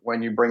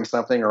 When you bring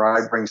something or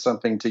I bring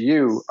something to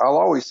you, I'll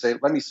always say,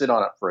 let me sit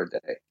on it for a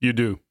day. You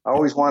do. I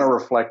always want to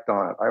reflect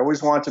on it. I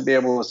always want to be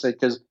able to say,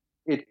 because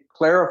it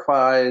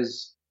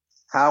clarifies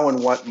how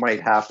and what might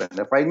happen.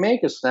 If I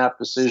make a snap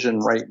decision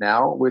right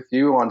now with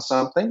you on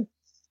something,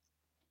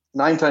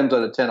 9 times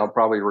out of 10, I'll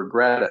probably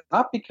regret it.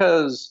 Not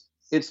because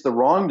it's the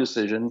wrong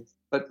decision,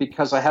 but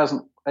because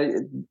then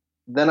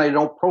I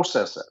don't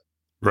process it.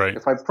 Right.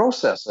 If I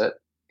process it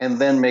and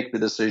then make the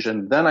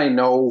decision, then I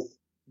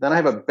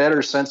have a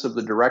better sense of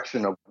the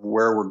direction of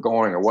where we're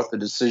going or what the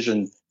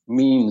decision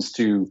means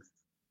to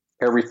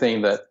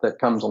everything that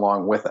comes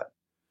along with it.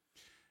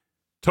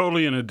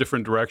 totally in a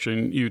different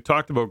direction. You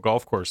talked about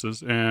golf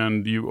courses,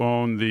 and you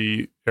own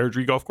the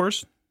Airdrie Golf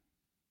Course?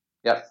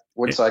 Yep.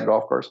 Woodside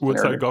Golf Course.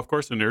 Woodside Golf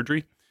Course in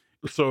Airdrie.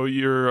 So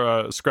you're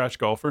a scratch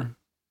golfer?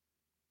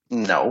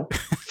 No.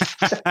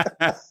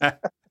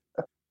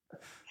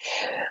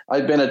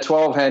 I've been a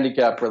 12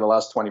 handicap for the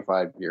last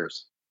 25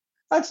 years.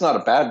 That's not a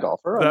bad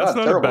golfer. That's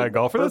not a bad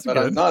golfer. That's but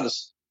good.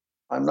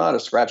 I'm not a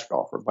scratch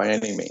golfer by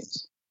any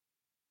means.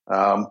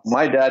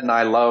 My dad and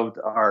I loved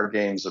our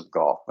games of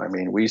golf. I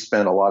mean, we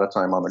spent a lot of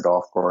time on the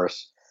golf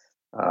course.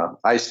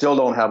 I still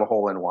don't have a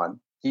hole in one.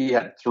 He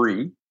had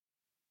 3.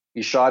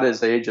 He shot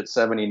his age at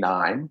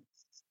 79.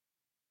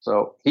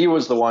 So he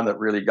was the one that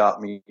really got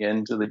me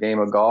into the game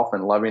of golf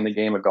and loving the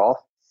game of golf.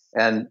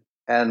 And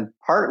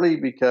partly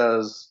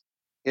because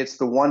it's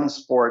the one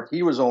sport,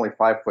 he was only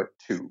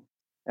 5'2".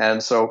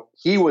 And so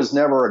he was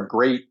never a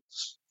great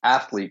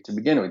athlete to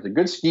begin with. A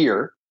good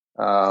skier.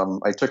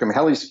 I took him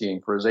heli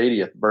skiing for his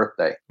 80th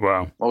birthday.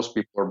 Wow. Most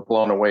people are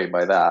blown away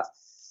by that.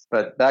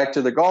 But back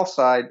to the golf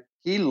side,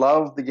 he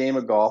loved the game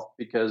of golf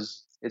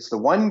because it's the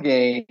one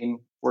game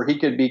where he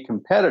could be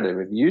competitive.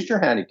 If you used your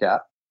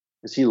handicap,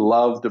 because he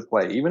loved to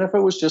play, even if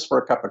it was just for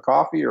a cup of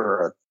coffee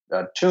or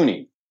a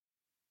toonie.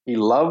 He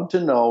loved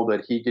to know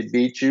that he could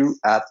beat you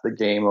at the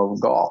game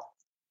of golf.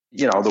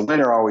 You know, the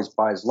winner always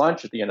buys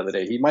lunch at the end of the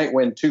day. He might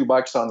win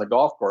 $2 on the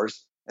golf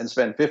course and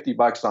spend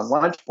 $50 on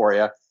lunch for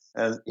you,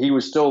 and he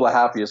was still the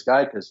happiest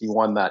guy because he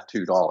won that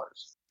 $2.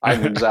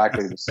 I'm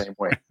exactly the same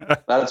way.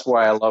 That's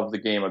why I love the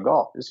game of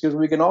golf. It's because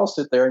we can all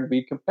sit there and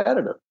be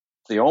competitive.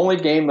 It's the only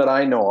game that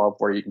I know of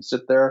where you can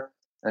sit there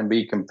and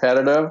be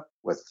competitive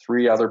with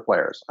 3 other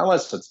players,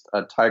 unless it's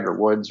a Tiger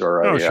Woods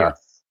or sure.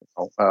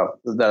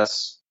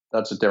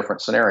 That's a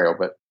different scenario.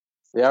 But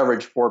the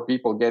average 4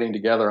 people getting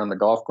together on the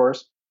golf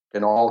course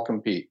can all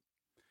compete.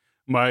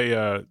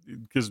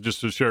 Because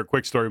just to share a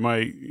quick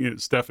story,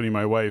 Stephanie,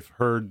 my wife,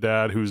 her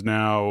dad, who's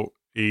now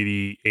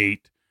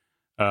 88,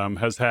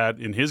 has had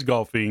in his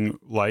golfing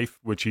life,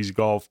 which he's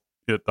golfed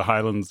at the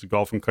Highlands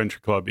Golf and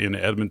Country Club in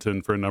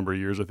Edmonton for a number of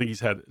years. I think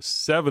he's had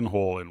 7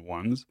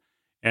 hole-in-ones.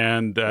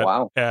 And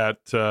at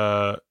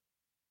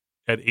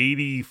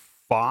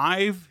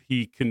 85,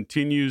 he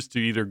continues to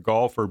either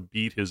golf or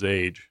beat his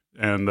age,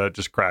 and that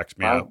just cracks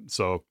me up.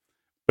 So,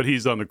 but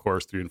he's on the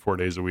course 3 and 4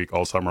 days a week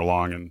all summer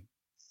long, and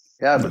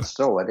yeah, but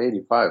still at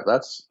 85,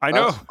 that's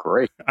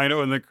great. I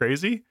know, isn't that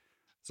crazy?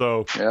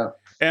 So yeah,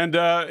 and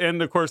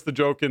of course the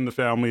joke in the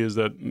family is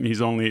that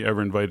he's only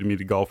ever invited me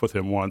to golf with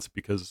him once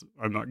because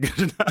I'm not good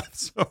enough.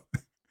 So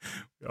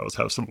we always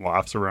have some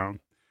laughs around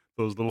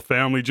those little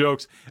family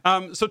jokes.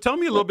 So tell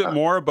me a little bit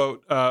more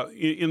about,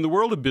 in the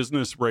world of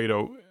business,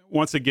 Reto,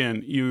 once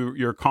again,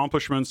 your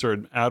accomplishments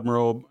are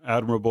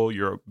admirable.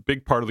 You're a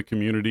big part of the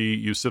community.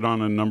 You sit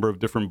on a number of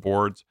different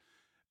boards.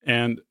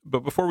 But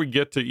before we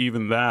get to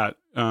even that,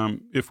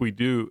 if we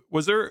do,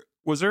 was there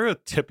a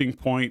tipping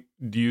point,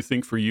 do you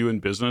think, for you in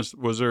business?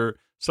 Was there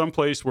some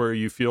place where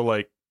you feel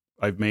like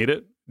I've made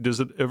it? Does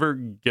it ever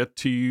get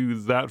to you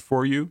that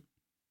for you?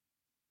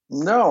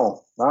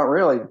 No, not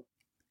really.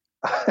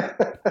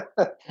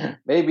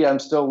 Maybe I'm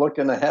still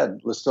looking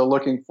ahead. We're still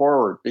looking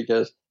forward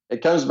because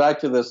it comes back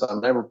to this.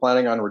 I'm never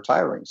planning on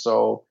retiring.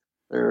 So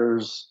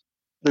there's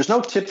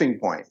no tipping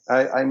point.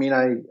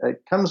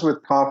 It comes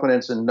with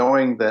confidence and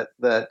knowing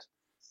that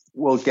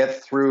we'll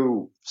get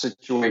through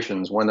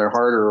situations when they're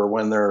harder or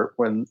when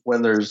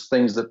there's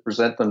things that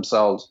present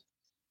themselves.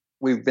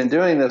 We've been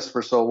doing this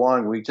for so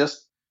long. We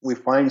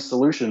find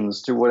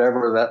solutions to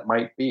whatever that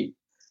might be.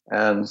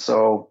 And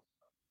so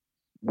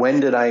when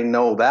did I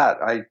know that?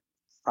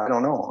 I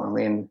don't know. I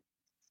mean,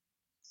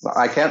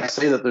 I can't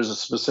say that there's a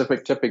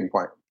specific tipping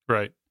point.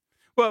 Right.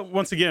 Well,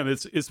 once again,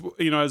 it's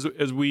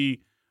as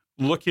we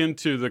look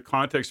into the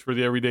context for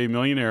the Everyday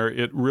Millionaire,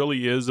 it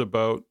really is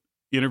about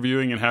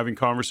interviewing and having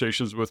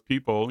conversations with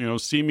people,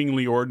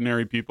 seemingly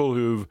ordinary people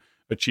who've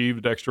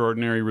achieved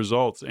extraordinary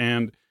results,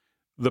 and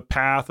the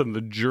path and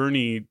the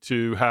journey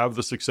to have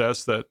the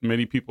success that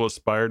many people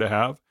aspire to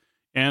have.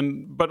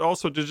 But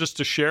also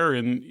to share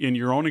in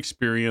your own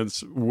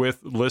experience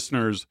with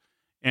listeners.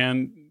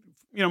 And,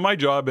 my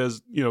job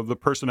as, the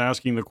person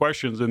asking the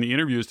questions in the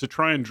interview is to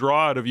try and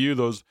draw out of you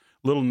those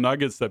little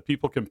nuggets that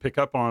people can pick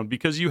up on,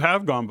 because you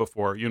have gone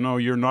before.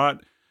 You're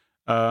not,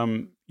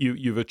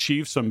 you've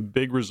achieved some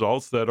big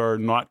results that are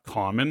not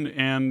common.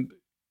 And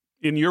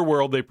in your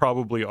world, they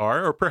probably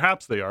are, or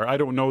perhaps they are. I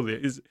don't know.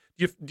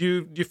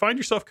 Do you find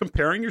yourself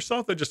comparing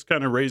yourself? That just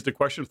kind of raised a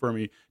question for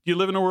me. Do you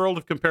live in a world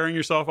of comparing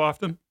yourself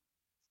often?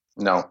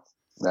 No,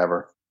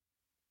 never.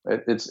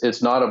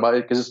 It's not about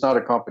it because it's not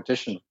a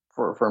competition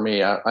for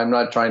me. I'm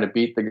not trying to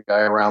beat the guy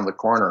around the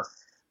corner.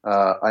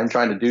 I'm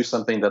trying to do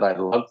something that I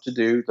love to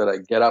do, that I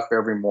get up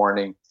every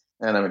morning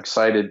and I'm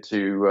excited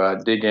to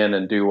dig in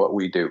and do what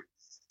we do,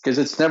 because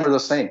it's never the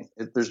same.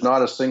 There's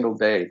not a single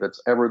day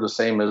that's ever the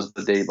same as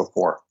the day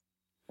before.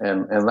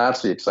 And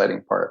that's the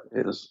exciting part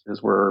is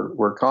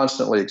we're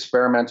constantly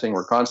experimenting.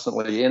 We're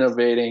constantly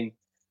innovating.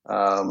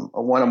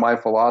 One of my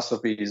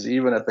philosophies,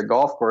 even at the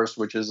golf course,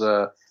 which is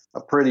a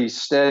pretty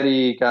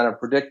steady kind of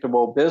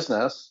predictable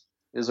business,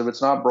 is if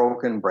it's not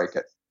broken, break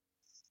it.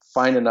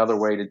 Find another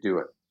way to do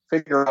it.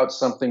 Figure out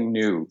something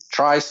new.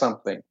 Try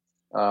something.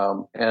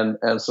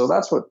 And so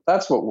that's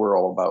what we're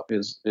all about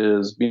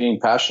is being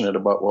passionate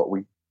about what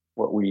we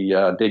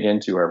dig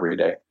into every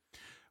day.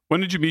 When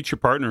did you meet your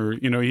partner?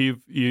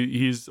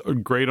 He's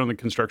great on the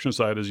construction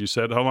side, as you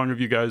said. How long have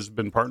you guys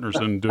been partners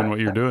and doing what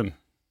you're doing?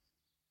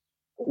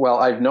 Well,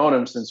 I've known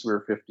him since we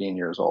were 15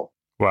 years old.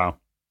 Wow.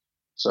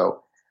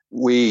 So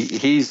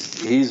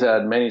he's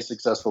had many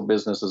successful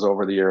businesses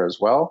over the year as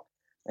well.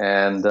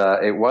 And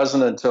it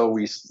wasn't until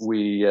we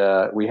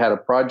had a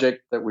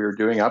project that we were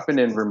doing up in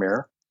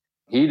Invermere.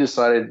 He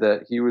decided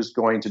that he was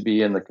going to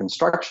be in the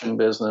construction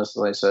business.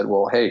 And I said,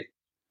 well, hey,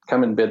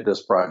 come and bid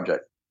this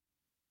project.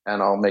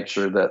 And I'll make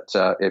sure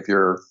that if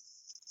you're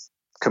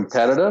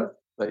competitive,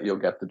 that you'll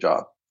get the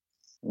job.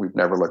 We've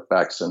never looked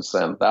back since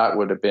then. That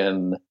would have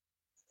been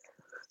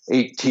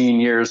 18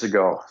 years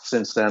ago.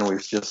 Since then,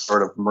 we've just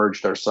sort of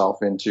merged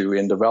ourselves into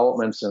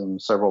Indevelopments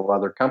and several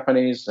other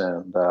companies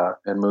and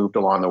moved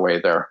along the way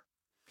there.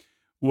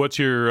 What's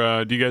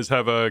your, do you guys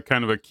have a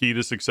kind of a key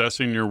to success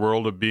in your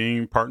world of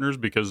being partners?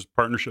 Because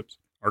partnerships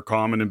are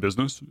common in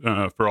business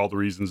for all the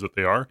reasons that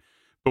they are.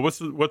 But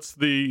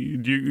do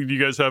you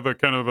guys have a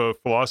kind of a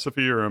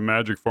philosophy or a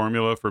magic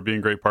formula for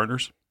being great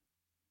partners?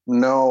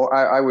 No,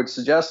 I would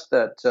suggest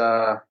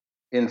that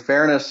in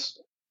fairness,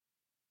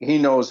 he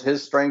knows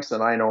his strengths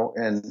and I know,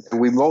 and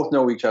we both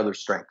know each other's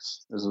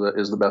strengths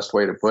is the best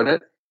way to put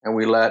it. And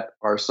we let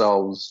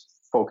ourselves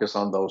focus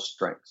on those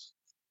strengths.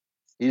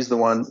 He's the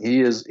one,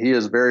 he is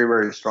very,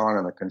 very strong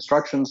on the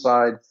construction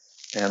side,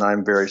 and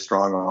I'm very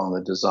strong on the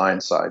design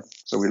side.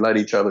 So we let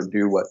each other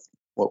do what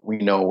we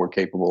know we're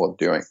capable of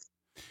doing.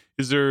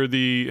 Is there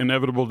the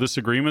inevitable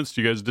disagreements?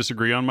 Do you guys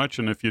disagree on much?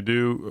 And if you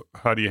do,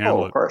 how do you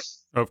handle it? Of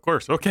course. Of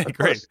course. Okay,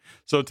 great.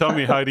 So tell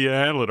me, how do you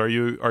handle it? Are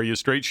you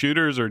straight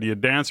shooters, or do you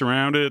dance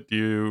around it?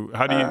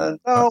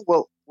 No,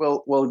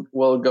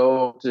 we'll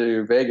go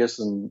to Vegas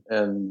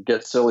and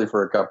get silly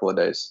for a couple of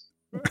days.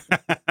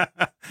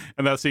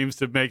 And that seems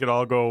to make it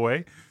all go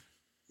away.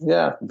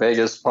 Yeah,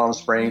 Vegas, Palm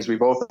Springs. We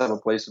both have a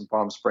place in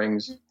Palm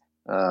Springs.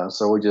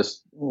 So we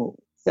just,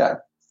 yeah.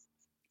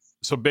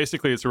 So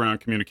basically it's around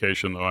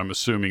communication, though. I'm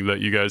assuming that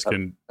you guys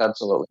can...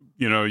 Absolutely.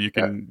 You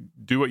can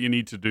do what you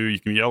need to do. You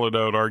can yell it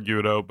out, argue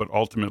it out, but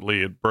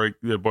ultimately it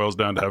boils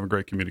down to having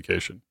great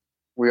communication.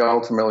 We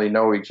ultimately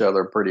know each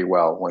other pretty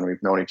well when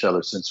we've known each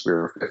other since we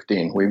were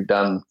 15. We've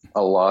done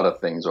a lot of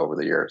things over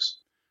the years.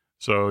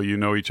 So you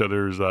know each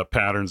other's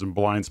patterns and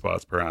blind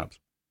spots, perhaps.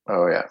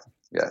 Oh, yeah.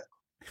 Yeah.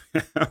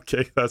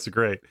 Okay, that's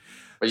great.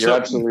 But you're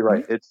absolutely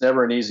right. It's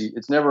never an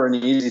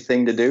easy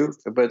thing to do,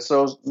 but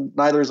so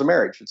neither is a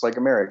marriage. It's like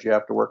a marriage. You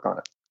have to work on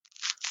it.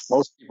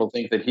 Most people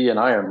think that he and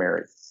I are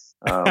married,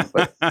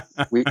 but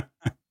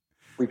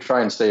we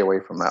try and stay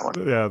away from that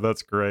one. Yeah,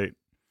 that's great.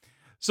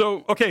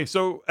 So, okay.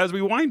 So as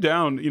we wind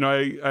down,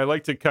 I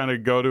like to kind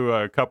of go to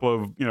a couple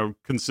of,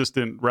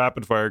 consistent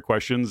rapid fire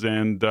questions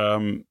and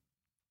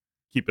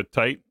keep it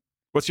tight.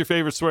 What's your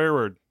favorite swear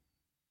word?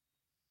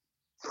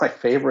 My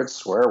favorite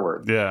swear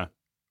word? Yeah.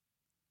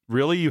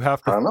 Really? You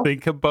have to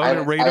think about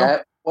it,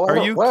 Reto? Are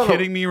you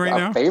kidding me right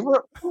now?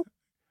 Favorite?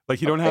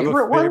 Like you don't have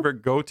a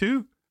favorite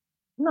go-to?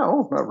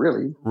 No, not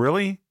really.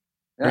 Really?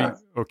 Yeah.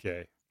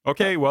 Okay.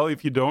 Okay, well,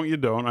 if you don't, you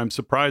don't. I'm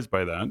surprised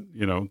by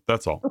that.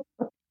 That's all.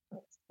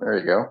 There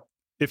you go.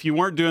 If you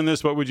weren't doing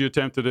this, what would you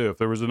attempt to do? If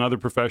there was another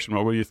profession,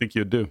 what would you think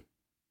you'd do?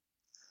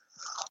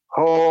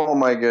 Oh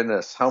my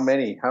goodness. How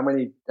many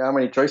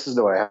choices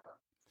do I have?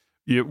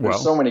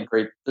 There's so many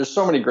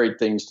great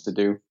things to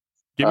do.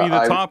 Give me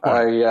the top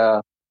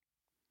one.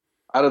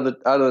 Out of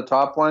the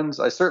top ones,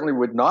 I certainly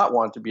would not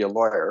want to be a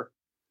lawyer.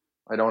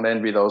 I don't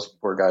envy those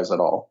poor guys at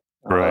all.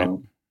 Right.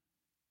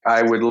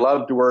 I would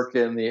love to work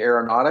in the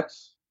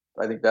aeronautics.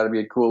 I think that'd be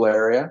a cool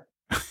area.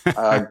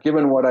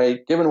 Given what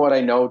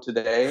I know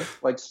today,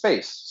 like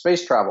space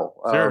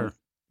travel. Sure.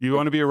 You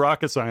want to be a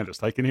rocket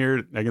scientist. I can hear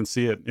it. I can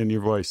see it in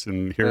your voice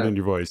and hear it in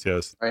your voice.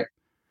 Yes. Right.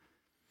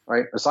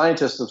 A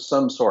scientist of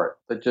some sort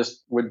that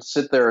just would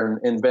sit there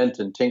and invent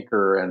and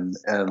tinker and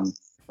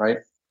right.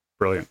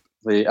 Brilliant.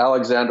 The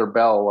Alexander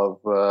Bell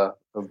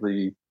of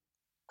the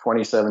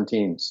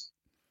 2017s.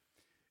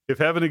 If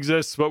heaven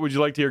exists, what would you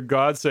like to hear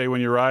God say when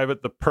you arrive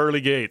at the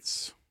pearly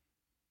gates?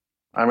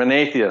 I'm an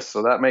atheist,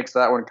 so that makes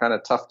that one kind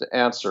of tough to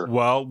answer.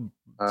 Well,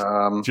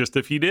 just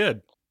if he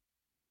did.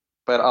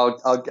 But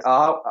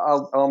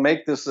I'll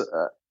make this.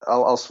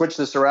 I'll switch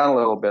this around a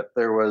little bit.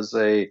 There was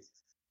a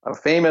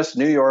famous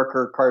New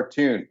Yorker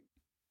cartoon.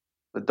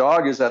 The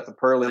dog is at the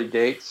pearly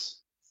gates,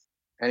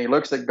 and he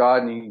looks at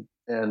God,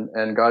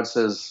 and God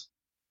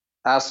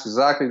asks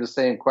exactly the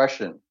same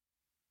question.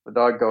 The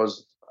dog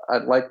goes,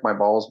 "I'd like my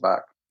balls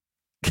back."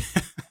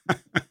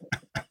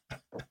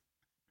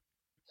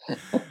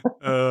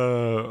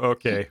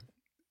 Okay.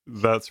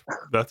 That's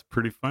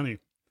pretty funny.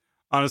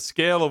 On a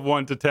scale of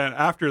 1 to 10,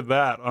 after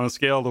that, on a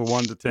scale of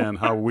 1 to 10,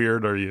 how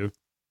weird are you?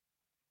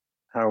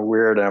 How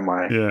weird am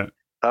I? Yeah.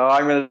 Oh,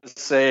 I'm going to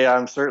say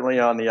I'm certainly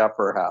on the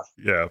upper half.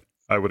 Yeah,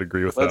 I would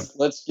agree with that.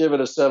 Let's give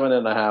it a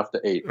 7.5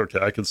 to 8. Okay,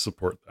 I can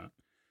support that.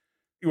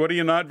 What are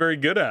you not very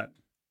good at?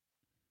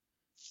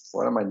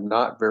 What am I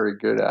not very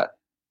good at?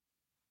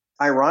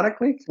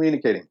 Ironically,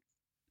 communicating.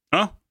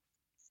 Huh?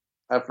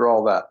 After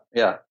all that,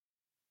 yeah.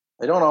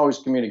 I don't always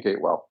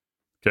communicate well.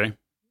 Okay.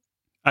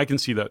 I can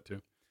see that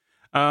too.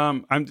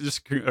 I'm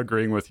just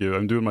agreeing with you.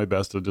 I'm doing my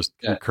best to just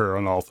concur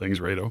on all things,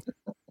 Reto.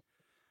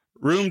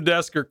 Room,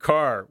 desk, or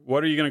car?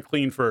 What are you going to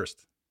clean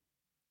first?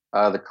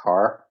 The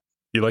car.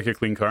 You like a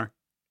clean car?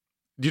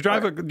 Do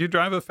you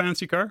drive a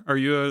fancy car? Are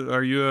you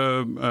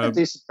a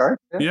decent car?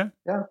 Yeah.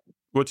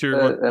 What's your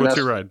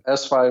ride?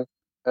 S5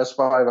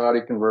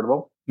 Audi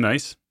convertible.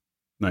 Nice.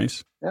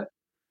 Yeah.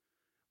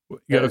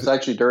 It's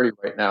actually dirty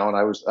right now,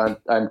 and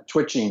I'm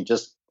twitching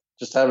just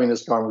having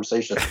this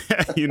conversation.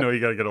 You got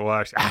to get it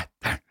washed.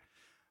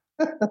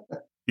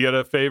 You got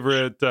a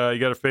favorite?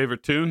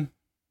 Tune?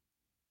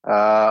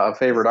 A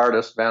favorite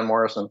artist, Van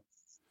Morrison.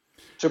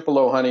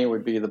 Tupelo Honey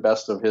would be the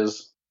best of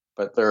his,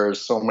 but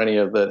there's so many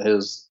of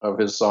his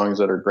songs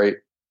that are great.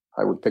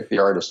 I would pick the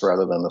artist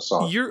rather than the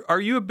song. Are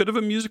you a bit of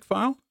a music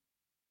file?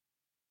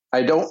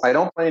 I don't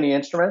play any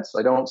instruments.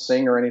 I don't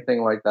sing or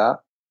anything like that,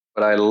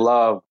 but I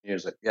love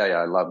music. Yeah,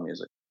 I love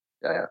music.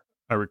 Yeah.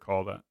 I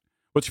recall that.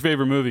 What's your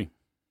favorite movie?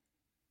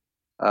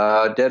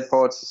 Dead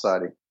Poets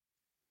Society.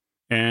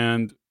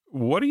 And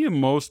what are you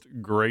most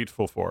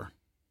grateful for?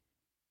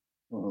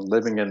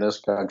 Living in this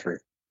country.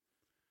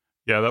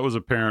 Yeah, that was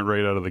apparent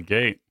right out of the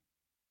gate.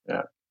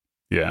 Yeah.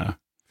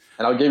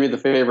 And I'll give you the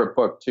favorite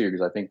book too,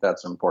 because I think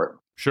that's important.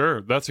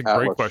 Sure, that's a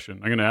great question.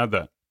 I'm going to add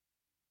that.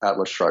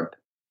 Atlas Shrugged.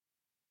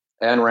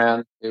 Ayn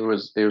Rand. It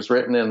was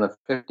written in the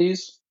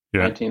 50s,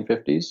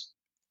 1950s.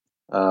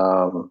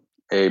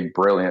 A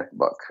brilliant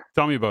book.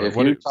 Tell me about it. If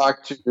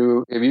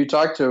you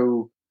talk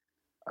to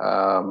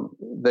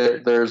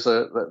there's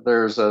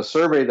a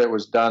survey that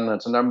was done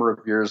that's a number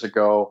of years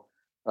ago.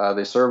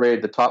 They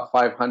surveyed the top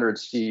 500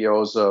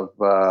 CEOs of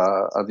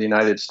the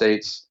United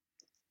States,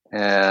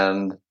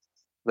 and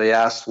they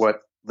asked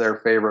what their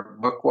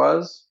favorite book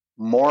was.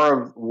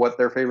 More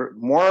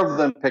of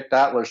them picked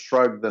Atlas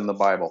Shrugged than the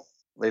Bible.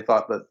 They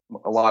thought that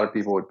a lot of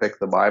people would pick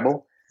the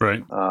Bible.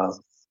 Right.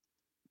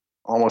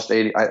 Almost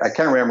 80. I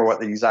can't remember what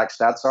the exact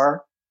stats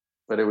are,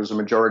 but it was a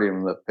majority of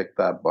them that picked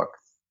that book.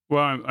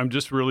 Well, I'm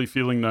just really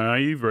feeling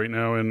naive right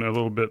now and a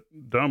little bit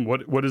dumb.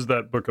 What is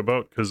that book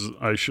about? Because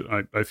I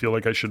feel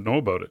like I should know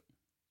about it.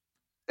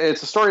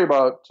 It's a story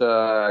about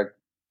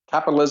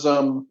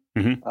capitalism.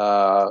 Mm-hmm.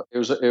 It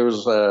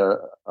was a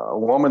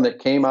woman that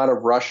came out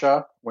of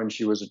Russia when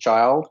she was a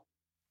child,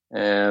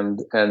 and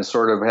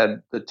sort of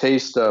had the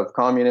taste of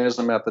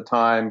communism at the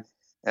time,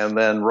 and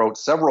then wrote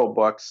several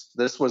books.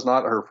 This was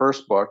not her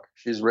first book.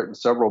 She's written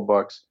several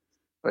books,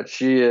 but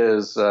she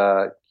is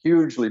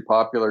hugely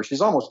popular.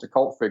 She's almost a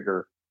cult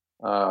figure.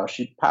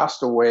 She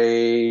passed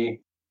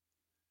away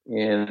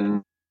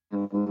in I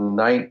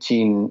want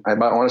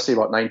to say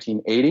about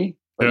 1980,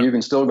 but you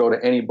can still go to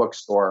any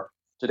bookstore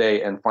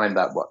today and find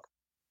that book.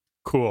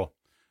 Cool.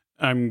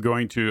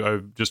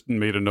 I've just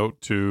made a note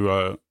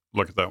to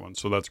look at that one.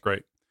 So that's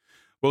great.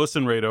 Well,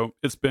 listen, Reto,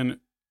 it's been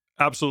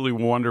absolutely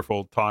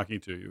wonderful talking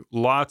to you.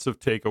 Lots of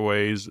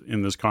takeaways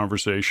in this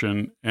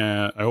conversation.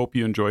 I hope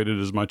you enjoyed it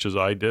as much as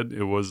I did.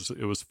 It was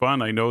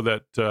fun. I know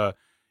that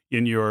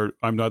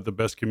I'm not the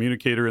best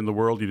communicator in the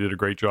world. You did a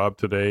great job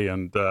today,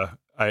 and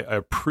I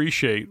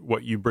appreciate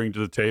what you bring to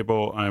the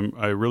table.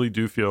 I really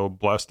do feel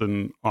blessed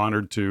and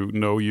honored to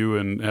know you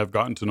and have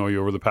gotten to know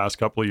you over the past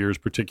couple of years,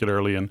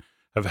 particularly, and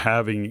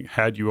having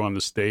had you on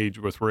the stage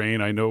with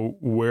Rain. I know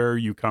where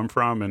you come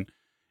from,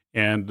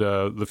 and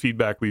the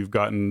feedback we've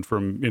gotten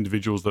from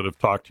individuals that have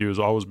talked to you has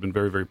always been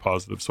very, very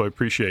positive. So I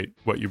appreciate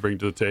what you bring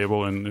to the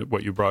table and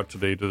what you brought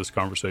today to this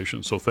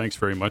conversation. So thanks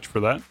very much for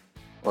that.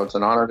 Well, it's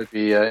an honor to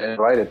be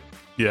invited.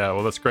 Yeah,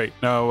 well, that's great.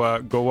 Now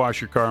go wash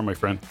your car, my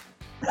friend.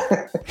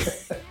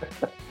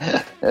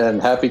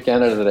 And happy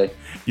Canada Day.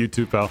 You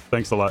too, pal.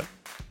 Thanks a lot.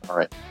 All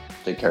right.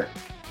 Take care.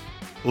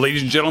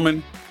 Ladies and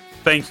gentlemen,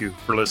 thank you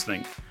for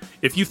listening.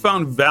 If you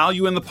found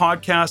value in the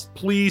podcast,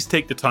 please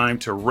take the time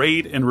to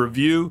rate and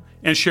review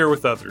and share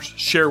with others.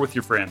 Share with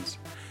your friends.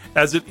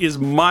 As it is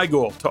my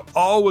goal to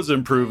always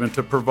improve and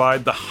to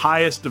provide the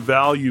highest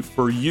value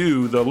for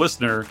you, the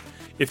listener.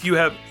 If you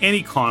have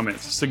any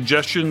comments,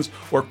 suggestions,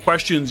 or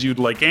questions you'd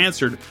like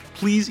answered,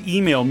 please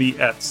email me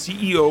at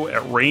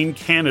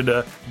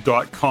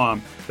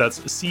ceo@reincanada.com. That's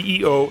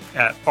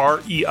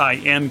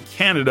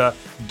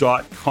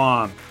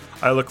ceo@reincanada.com.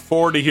 I look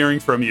forward to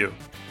hearing from you.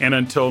 And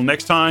until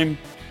next time,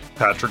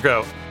 Patrick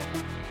out.